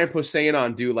had Brian Posehn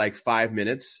on do like 5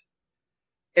 minutes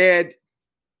and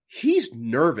he's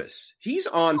nervous. He's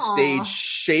on stage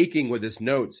shaking with his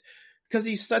notes because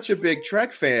he's such a big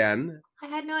Trek fan. I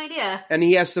had no idea. And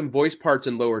he has some voice parts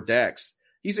in Lower Decks.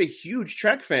 He's a huge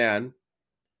Trek fan,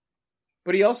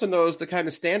 but he also knows the kind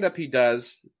of stand-up he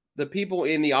does. The people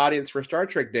in the audience for Star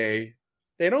Trek Day,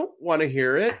 they don't want to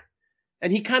hear it.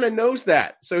 And he kind of knows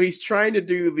that. So he's trying to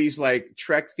do these like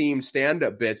Trek-themed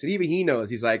stand-up bits. And even he knows,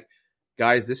 he's like,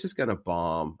 guys, this is going to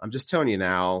bomb. I'm just telling you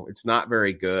now, it's not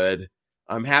very good.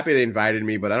 I'm happy they invited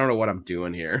me, but I don't know what I'm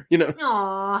doing here. You know?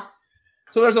 Aww.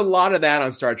 So there's a lot of that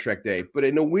on Star Trek Day, but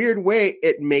in a weird way,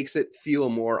 it makes it feel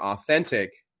more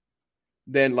authentic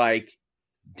than like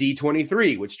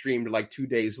D23, which streamed like 2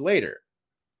 days later.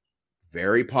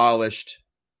 Very polished.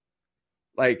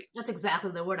 Like that's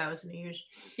exactly the word I was going to use.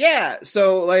 Yeah.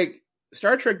 So like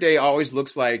Star Trek Day always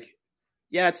looks like,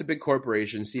 yeah, it's a big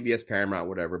corporation, CBS, Paramount,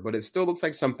 whatever, but it still looks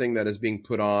like something that is being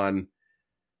put on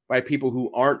by people who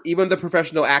aren't even the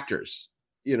professional actors.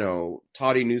 You know,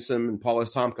 Toddy Newsom and Paula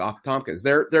Tompkins.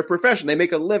 They're professional. They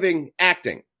make a living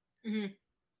acting. Mm-hmm.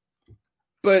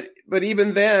 But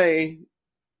even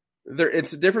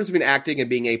it's a difference between acting and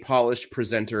being a polished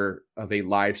presenter of a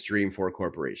live stream for a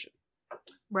corporation.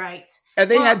 Right.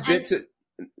 And they had bits.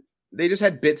 They just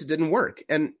had bits that didn't work,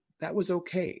 and that was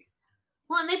okay.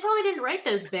 Well, and they probably didn't write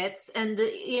those bits, and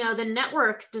the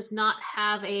network does not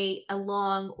have a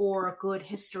long or a good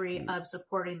history of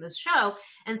supporting this show,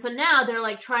 and so now they're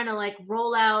like trying to like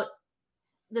roll out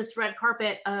this red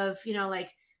carpet of like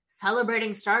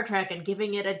celebrating Star Trek and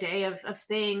giving it a day of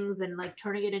things and like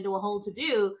turning it into a whole to do,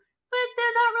 but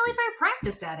they're not really very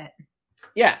practiced at it.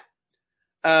 Yeah,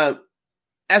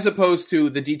 as opposed to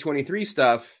the D23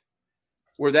 stuff,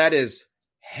 where that is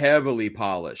heavily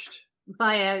polished.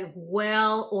 By a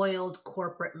well-oiled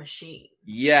corporate machine.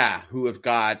 Yeah, who have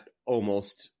got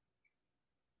almost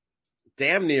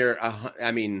damn near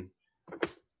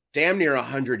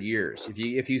 100 years.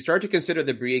 If you start to consider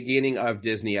the beginning of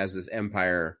Disney as this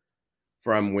empire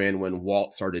from when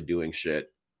Walt started doing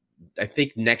shit, I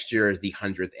think next year is the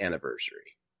 100th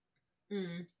anniversary.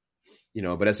 Mm.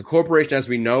 But as a corporation as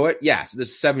we know it, yes,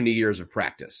 there's 70 years of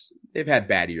practice. They've had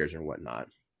bad years and whatnot.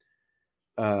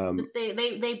 But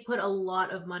they put a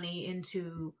lot of money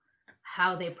into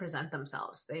how they present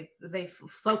themselves. They've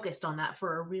focused on that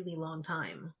for a really long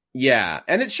time. Yeah,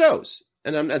 and it shows.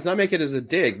 And it's not making it as a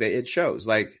dig. It shows.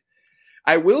 Like,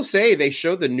 I will say they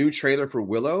showed the new trailer for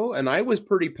Willow, and I was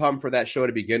pretty pumped for that show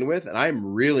to begin with, and I'm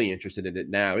really interested in it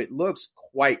now. It looks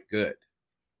quite good.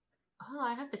 Oh,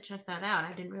 I have to check that out.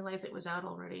 I didn't realize it was out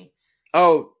already.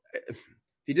 Oh, if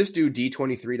you just do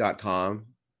D23.com,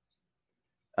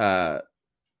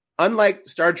 unlike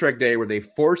Star Trek Day, where they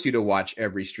force you to watch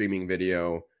every streaming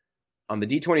video, on the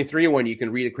D23 one, you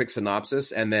can read a quick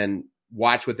synopsis and then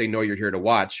watch what they know you're here to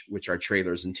watch, which are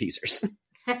trailers and teasers.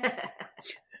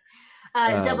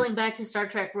 Doubling back to Star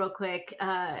Trek real quick,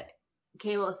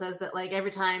 Cable says that like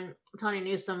every time Tony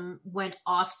Newsom went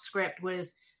off script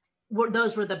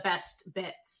those were the best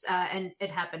bits, and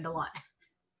it happened a lot.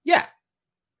 Yeah.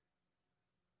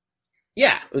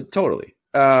 Yeah, totally.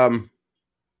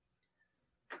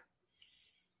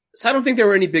 So I don't think there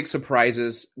were any big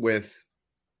surprises with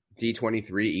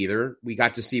D23 either. We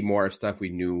got to see more of stuff we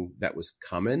knew that was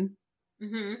coming.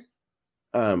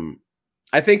 Mm-hmm.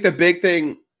 I think the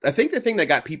thing that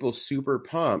got people super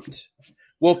pumped.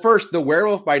 Well, first, the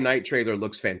Werewolf by Night trailer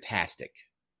looks fantastic.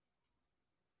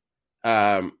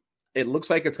 It looks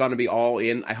like it's going to be all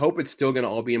in. I hope it's still going to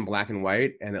all be in black and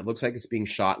white, and it looks like it's being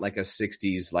shot like a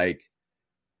 60s, like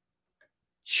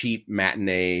cheap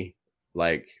matinee,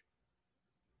 like,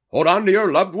 hold on to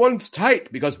your loved ones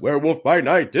tight because Werewolf by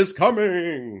Night is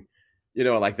coming,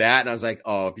 like that. And I was like,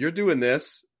 oh, if you're doing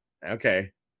this,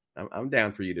 okay, I'm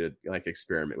down for you to like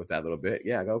experiment with that a little bit.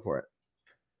 Yeah, go for it.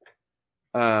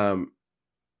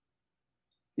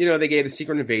 They gave a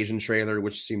Secret Invasion trailer,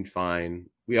 which seemed fine.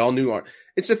 We all knew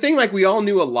it's the thing, like we all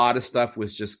knew a lot of stuff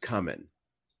was just coming.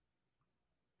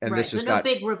 And right, this just no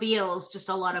big reveals, just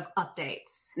a lot of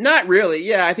updates. Not really.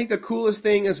 Yeah, I think the coolest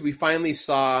thing is we finally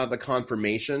saw the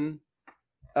confirmation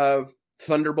of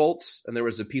Thunderbolts, and there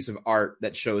was a piece of art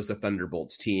that shows the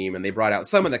Thunderbolts team, and they brought out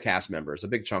some of the cast members, a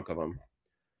big chunk of them.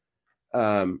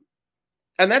 And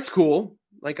that's cool.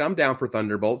 Like, I'm down for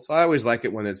Thunderbolts. I always like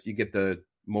it when you get the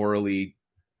morally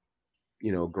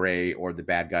gray or the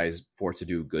bad guys forced to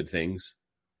do good things.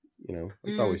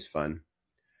 It's always fun.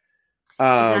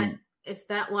 Is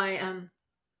that why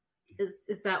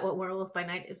is that what Werewolf by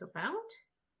Night is about?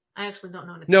 I actually don't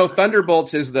know anything. No,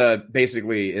 Thunderbolts is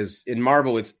in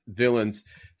Marvel, it's villains.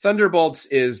 Thunderbolts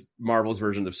is Marvel's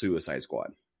version of Suicide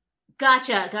Squad.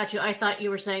 Gotcha. I thought you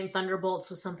were saying Thunderbolts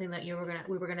was something that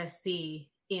we were gonna see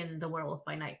in the Werewolf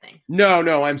by Night thing.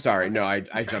 No, I'm sorry. No,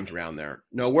 I jumped around there.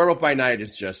 No, Werewolf by Night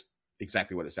is just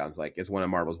exactly what it sounds like. It's one of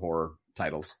Marvel's horror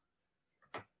titles.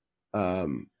 I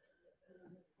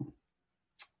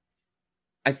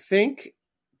think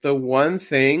the one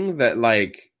thing that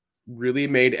really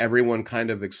made everyone kind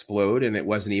of explode, and it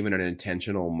wasn't even an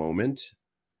intentional moment,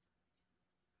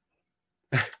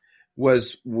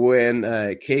 was when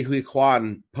Ke Huy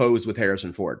Quan posed with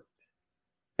Harrison Ford,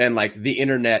 and the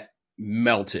internet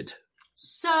melted.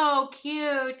 So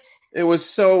cute. It was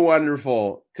so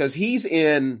wonderful because he's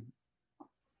in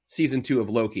season 2 of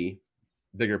Loki,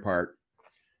 bigger part.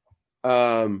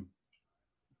 And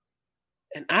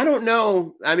I don't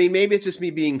know. I mean, maybe it's just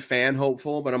me being fan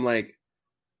hopeful, but I'm like,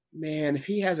 man, if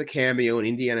he has a cameo in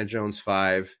Indiana Jones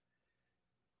 5,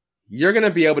 you're going to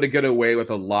be able to get away with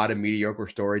a lot of mediocre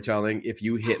storytelling if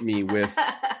you hit me with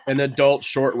an adult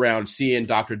short round seeing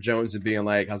Dr. Jones and being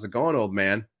like, how's it going, old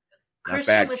man?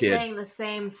 Christian was saying the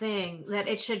same thing, that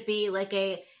it should be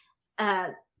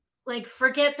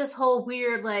forget this whole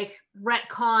weird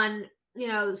retcon,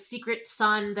 secret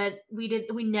son that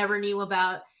we never knew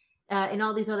about in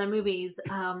all these other movies.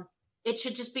 It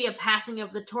should just be a passing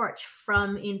of the torch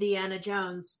from Indiana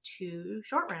Jones to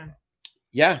Short Round.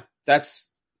 Yeah,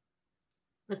 that's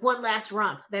one last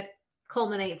romp that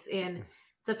culminates in,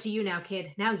 it's up to you now,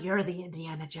 kid. Now you're the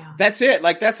Indiana Jones. That's it.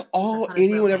 That's all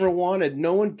anyone ever wanted.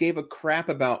 No one gave a crap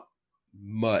about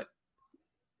Mutt.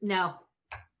 No.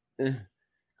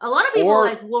 A lot of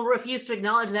people will refuse to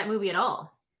acknowledge that movie at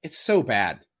all. It's so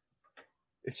bad.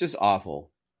 It's just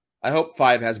awful. I hope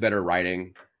 5 has better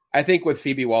writing. I think with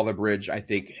Phoebe Waller-Bridge,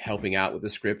 helping out with the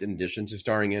script in addition to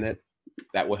starring in it,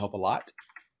 that will help a lot.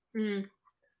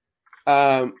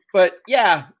 But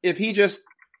yeah, if he just, at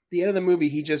the end of the movie,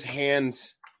 he just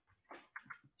hands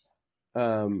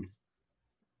him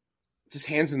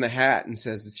the hat and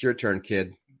says, "It's your turn,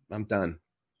 kid. I'm done."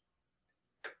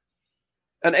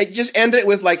 And I just end it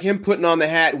with him putting on the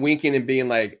hat, winking, and being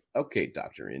like, "Okay,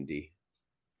 Dr. Indy."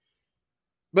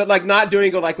 But not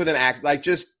doing it with an act,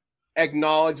 just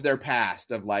acknowledge their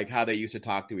past of how they used to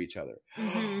talk to each other.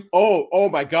 Mm-hmm. Oh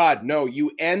my God. No,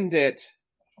 you end it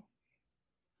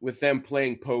with them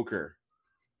playing poker.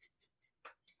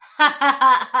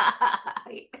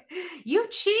 You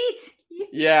cheat.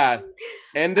 Yeah.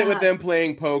 End it with them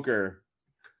playing poker.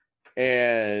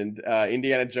 And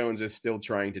Indiana Jones is still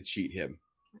trying to cheat him.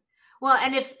 Well,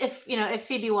 and if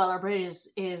Phoebe Waller-Bridge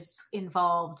is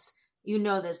involved,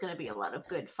 there's going to be a lot of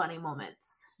good, funny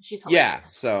moments. She's hilarious. Yeah.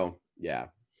 So yeah.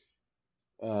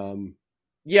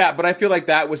 Yeah, but I feel like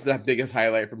that was the biggest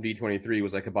highlight from D23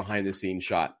 was a behind the scenes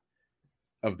shot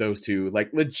of those two,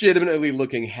 legitimately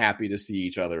looking happy to see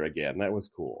each other again. That was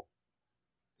cool.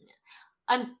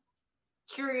 I'm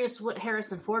curious what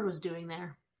Harrison Ford was doing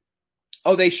there.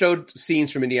 Oh, they showed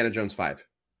scenes from Indiana Jones 5.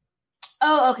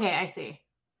 Oh, okay, I see.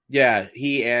 Yeah,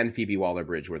 he and Phoebe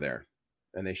Waller-Bridge were there,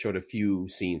 and they showed a few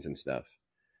scenes and stuff.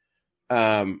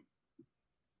 I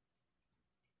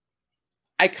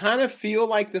kind of feel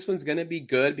like this one's going to be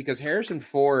good because Harrison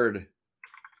Ford,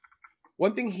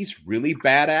 one thing he's really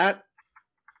bad at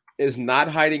is not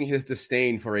hiding his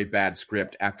disdain for a bad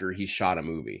script after he shot a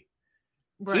movie.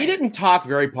 Right. He didn't talk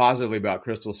very positively about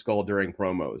Crystal Skull during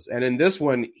promos. And in this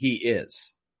one, he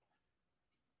is.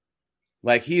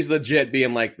 He's legit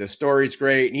being the story's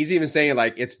great. And he's even saying,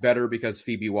 it's better because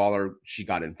Phoebe Waller, she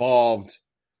got involved.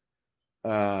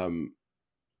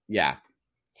 Yeah.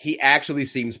 He actually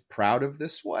seems proud of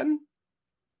this one.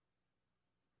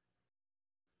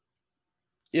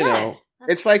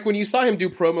 It's when you saw him do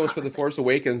promos for The Force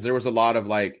Awakens, there was a lot of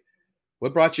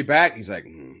what brought you back? He's like,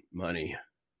 money.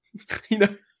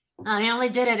 I only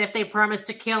did it if they promised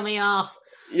to kill me off.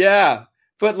 Yeah.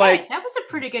 But that was a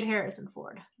pretty good Harrison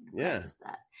Ford. Yeah.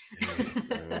 That.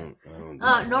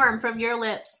 Norm, from your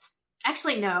lips.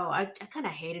 Actually, no, I kind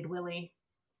of hated Willie.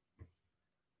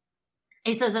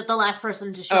 He says that the last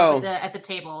person to show up at the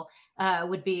table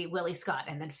would be Willie Scott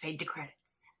and then fade to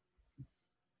credits.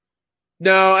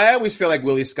 No, I always feel like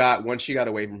Willie Scott, once she got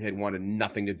away from him, wanted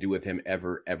nothing to do with him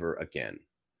ever, ever again.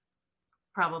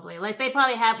 Probably. They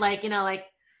probably had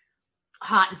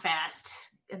Hot and Fast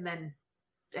and then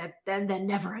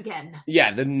never again.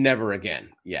 Yeah, then never again.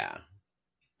 Yeah.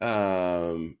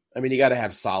 You got to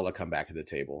have Sala come back to the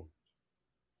table.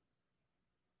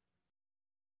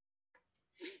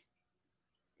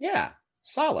 Yeah,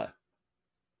 Sala.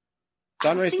 I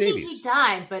John was Rhys thinking Davies. he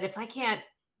died, but if I can't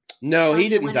No, tell he you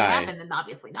didn't when it die. happened, then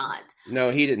obviously not.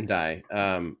 No, he didn't die.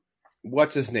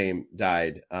 What's his name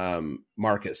died?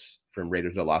 Marcus from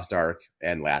Raiders of the Lost Ark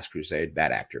and Last Crusade.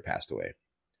 That actor passed away.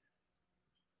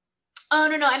 Oh,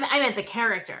 no, I meant the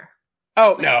character.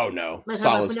 Oh, no. But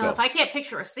Sala's no, still. if I can't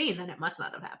picture a scene, then it must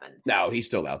not have happened. No, he's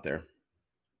still out there.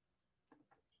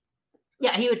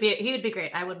 Yeah, he would be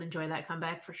great. I would enjoy that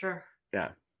comeback for sure. Yeah.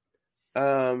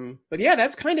 But yeah,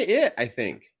 that's kind of it, I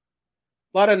think.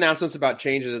 A lot of announcements about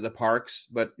changes at the parks,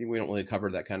 but we don't really cover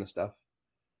that kind of stuff.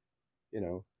 You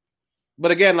know.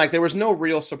 But again, like there was no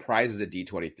real surprises at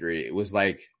D23. It was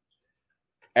like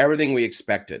everything we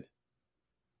expected.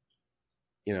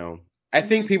 You know, I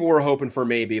think people were hoping for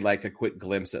maybe like a quick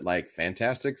glimpse at like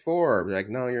Fantastic Four. Like,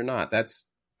 no, you're not. That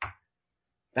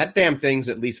damn thing's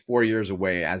at least 4 years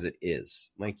away as it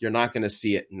is. Like, you're not going to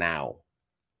see it now.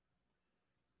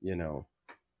 You know,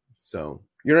 so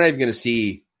you're not even going to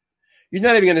see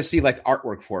like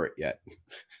artwork for it yet.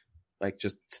 Like,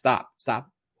 just stop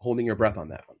holding your breath on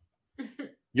that one.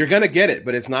 You're going to get it,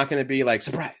 but it's not going to be like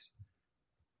surprise.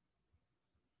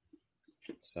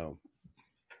 So,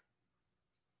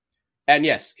 and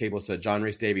yes, Cable said John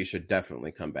Rhys Davies should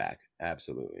definitely come back.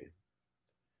 Absolutely.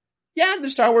 Yeah,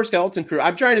 the Star Wars skeleton crew.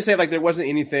 I'm trying to say like there wasn't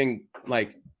anything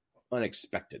like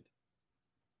unexpected.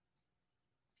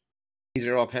 These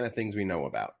are all kind of things we know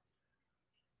about.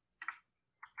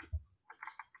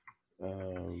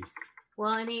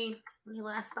 Well, any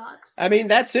last thoughts? I mean,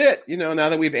 that's it. You know, now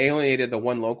that we've alienated the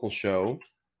one local show,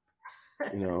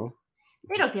 you know.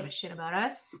 They don't give a shit about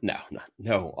us.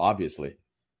 No, obviously.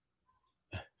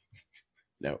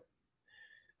 No.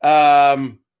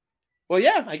 Well,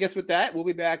 yeah, I guess with that, we'll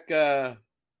be back. Cable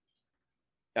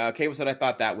said, I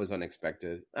thought that was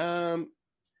unexpected.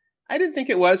 I didn't think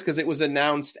it was because it was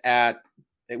announced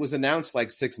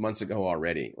like 6 months ago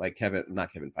already. Like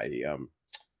not Kevin Feige.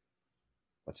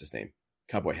 What's his name?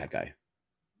 Cowboy hat guy.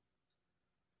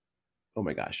 Oh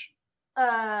my gosh.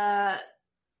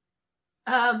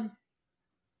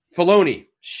 Filoni.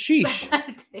 Sheesh.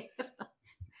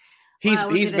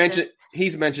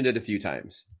 He's mentioned it a few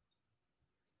times.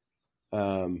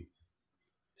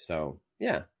 So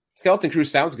yeah, Skeleton Crew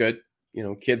sounds good. You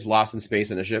know, kids lost in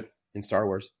space in a ship in Star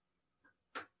Wars.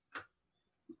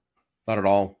 Not at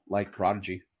all like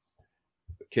Prodigy.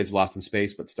 Kids lost in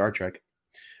space, but Star Trek.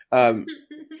 Anyway.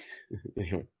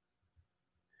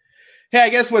 Hey, I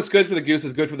guess what's good for the goose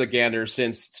is good for the gander,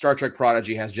 since Star Trek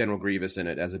Prodigy has General Grievous in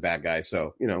it as a bad guy.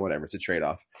 So, you know, whatever. It's a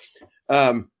trade-off.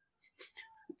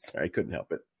 Sorry, couldn't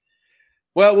help it.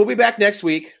 Well, we'll be back next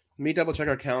week. Let me double check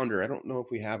our calendar. I don't know if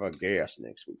we have a guest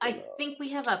next week. I think we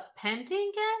have a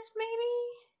pending guest, maybe?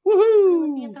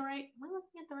 Woohoo! Am I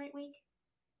looking at the right week?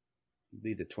 It'll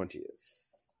be the 20th.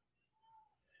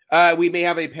 We may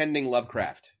have a pending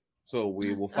Lovecraft. So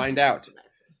we will find out.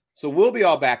 So we'll be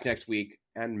all back next week.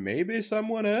 And maybe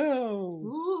someone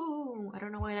else. Ooh, I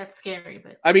don't know why that's scary,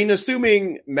 but I mean,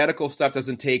 assuming medical stuff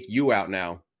doesn't take you out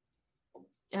now.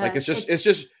 Like it's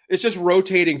just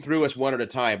rotating through us one at a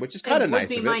time, which is kind of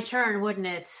nice. It would be my turn, wouldn't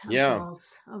it? Yeah.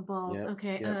 Balls. Yeah.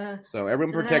 Okay. Yeah. So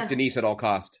everyone protect Denise at all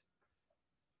cost.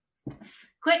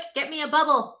 Quick, get me a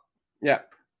bubble. Yeah.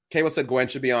 Cable said Gwen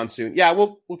should be on soon. Yeah,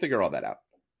 we'll figure all that out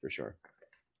for sure.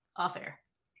 Off air.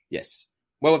 Yes.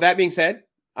 Well, with that being said,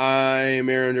 I'm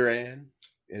Aaron Duran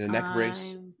in a neck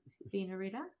brace. I'm Vina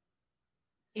Rita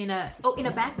in a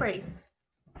back brace.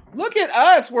 Look at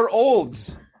us. We're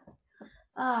olds.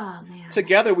 Oh, man.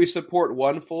 Together, we support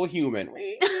one full human.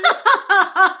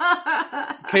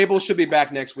 Cable should be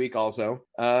back next week also.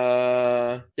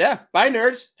 Yeah. Bye,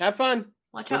 nerds. Have fun.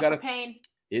 Watch out for pain.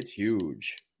 It's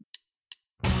huge.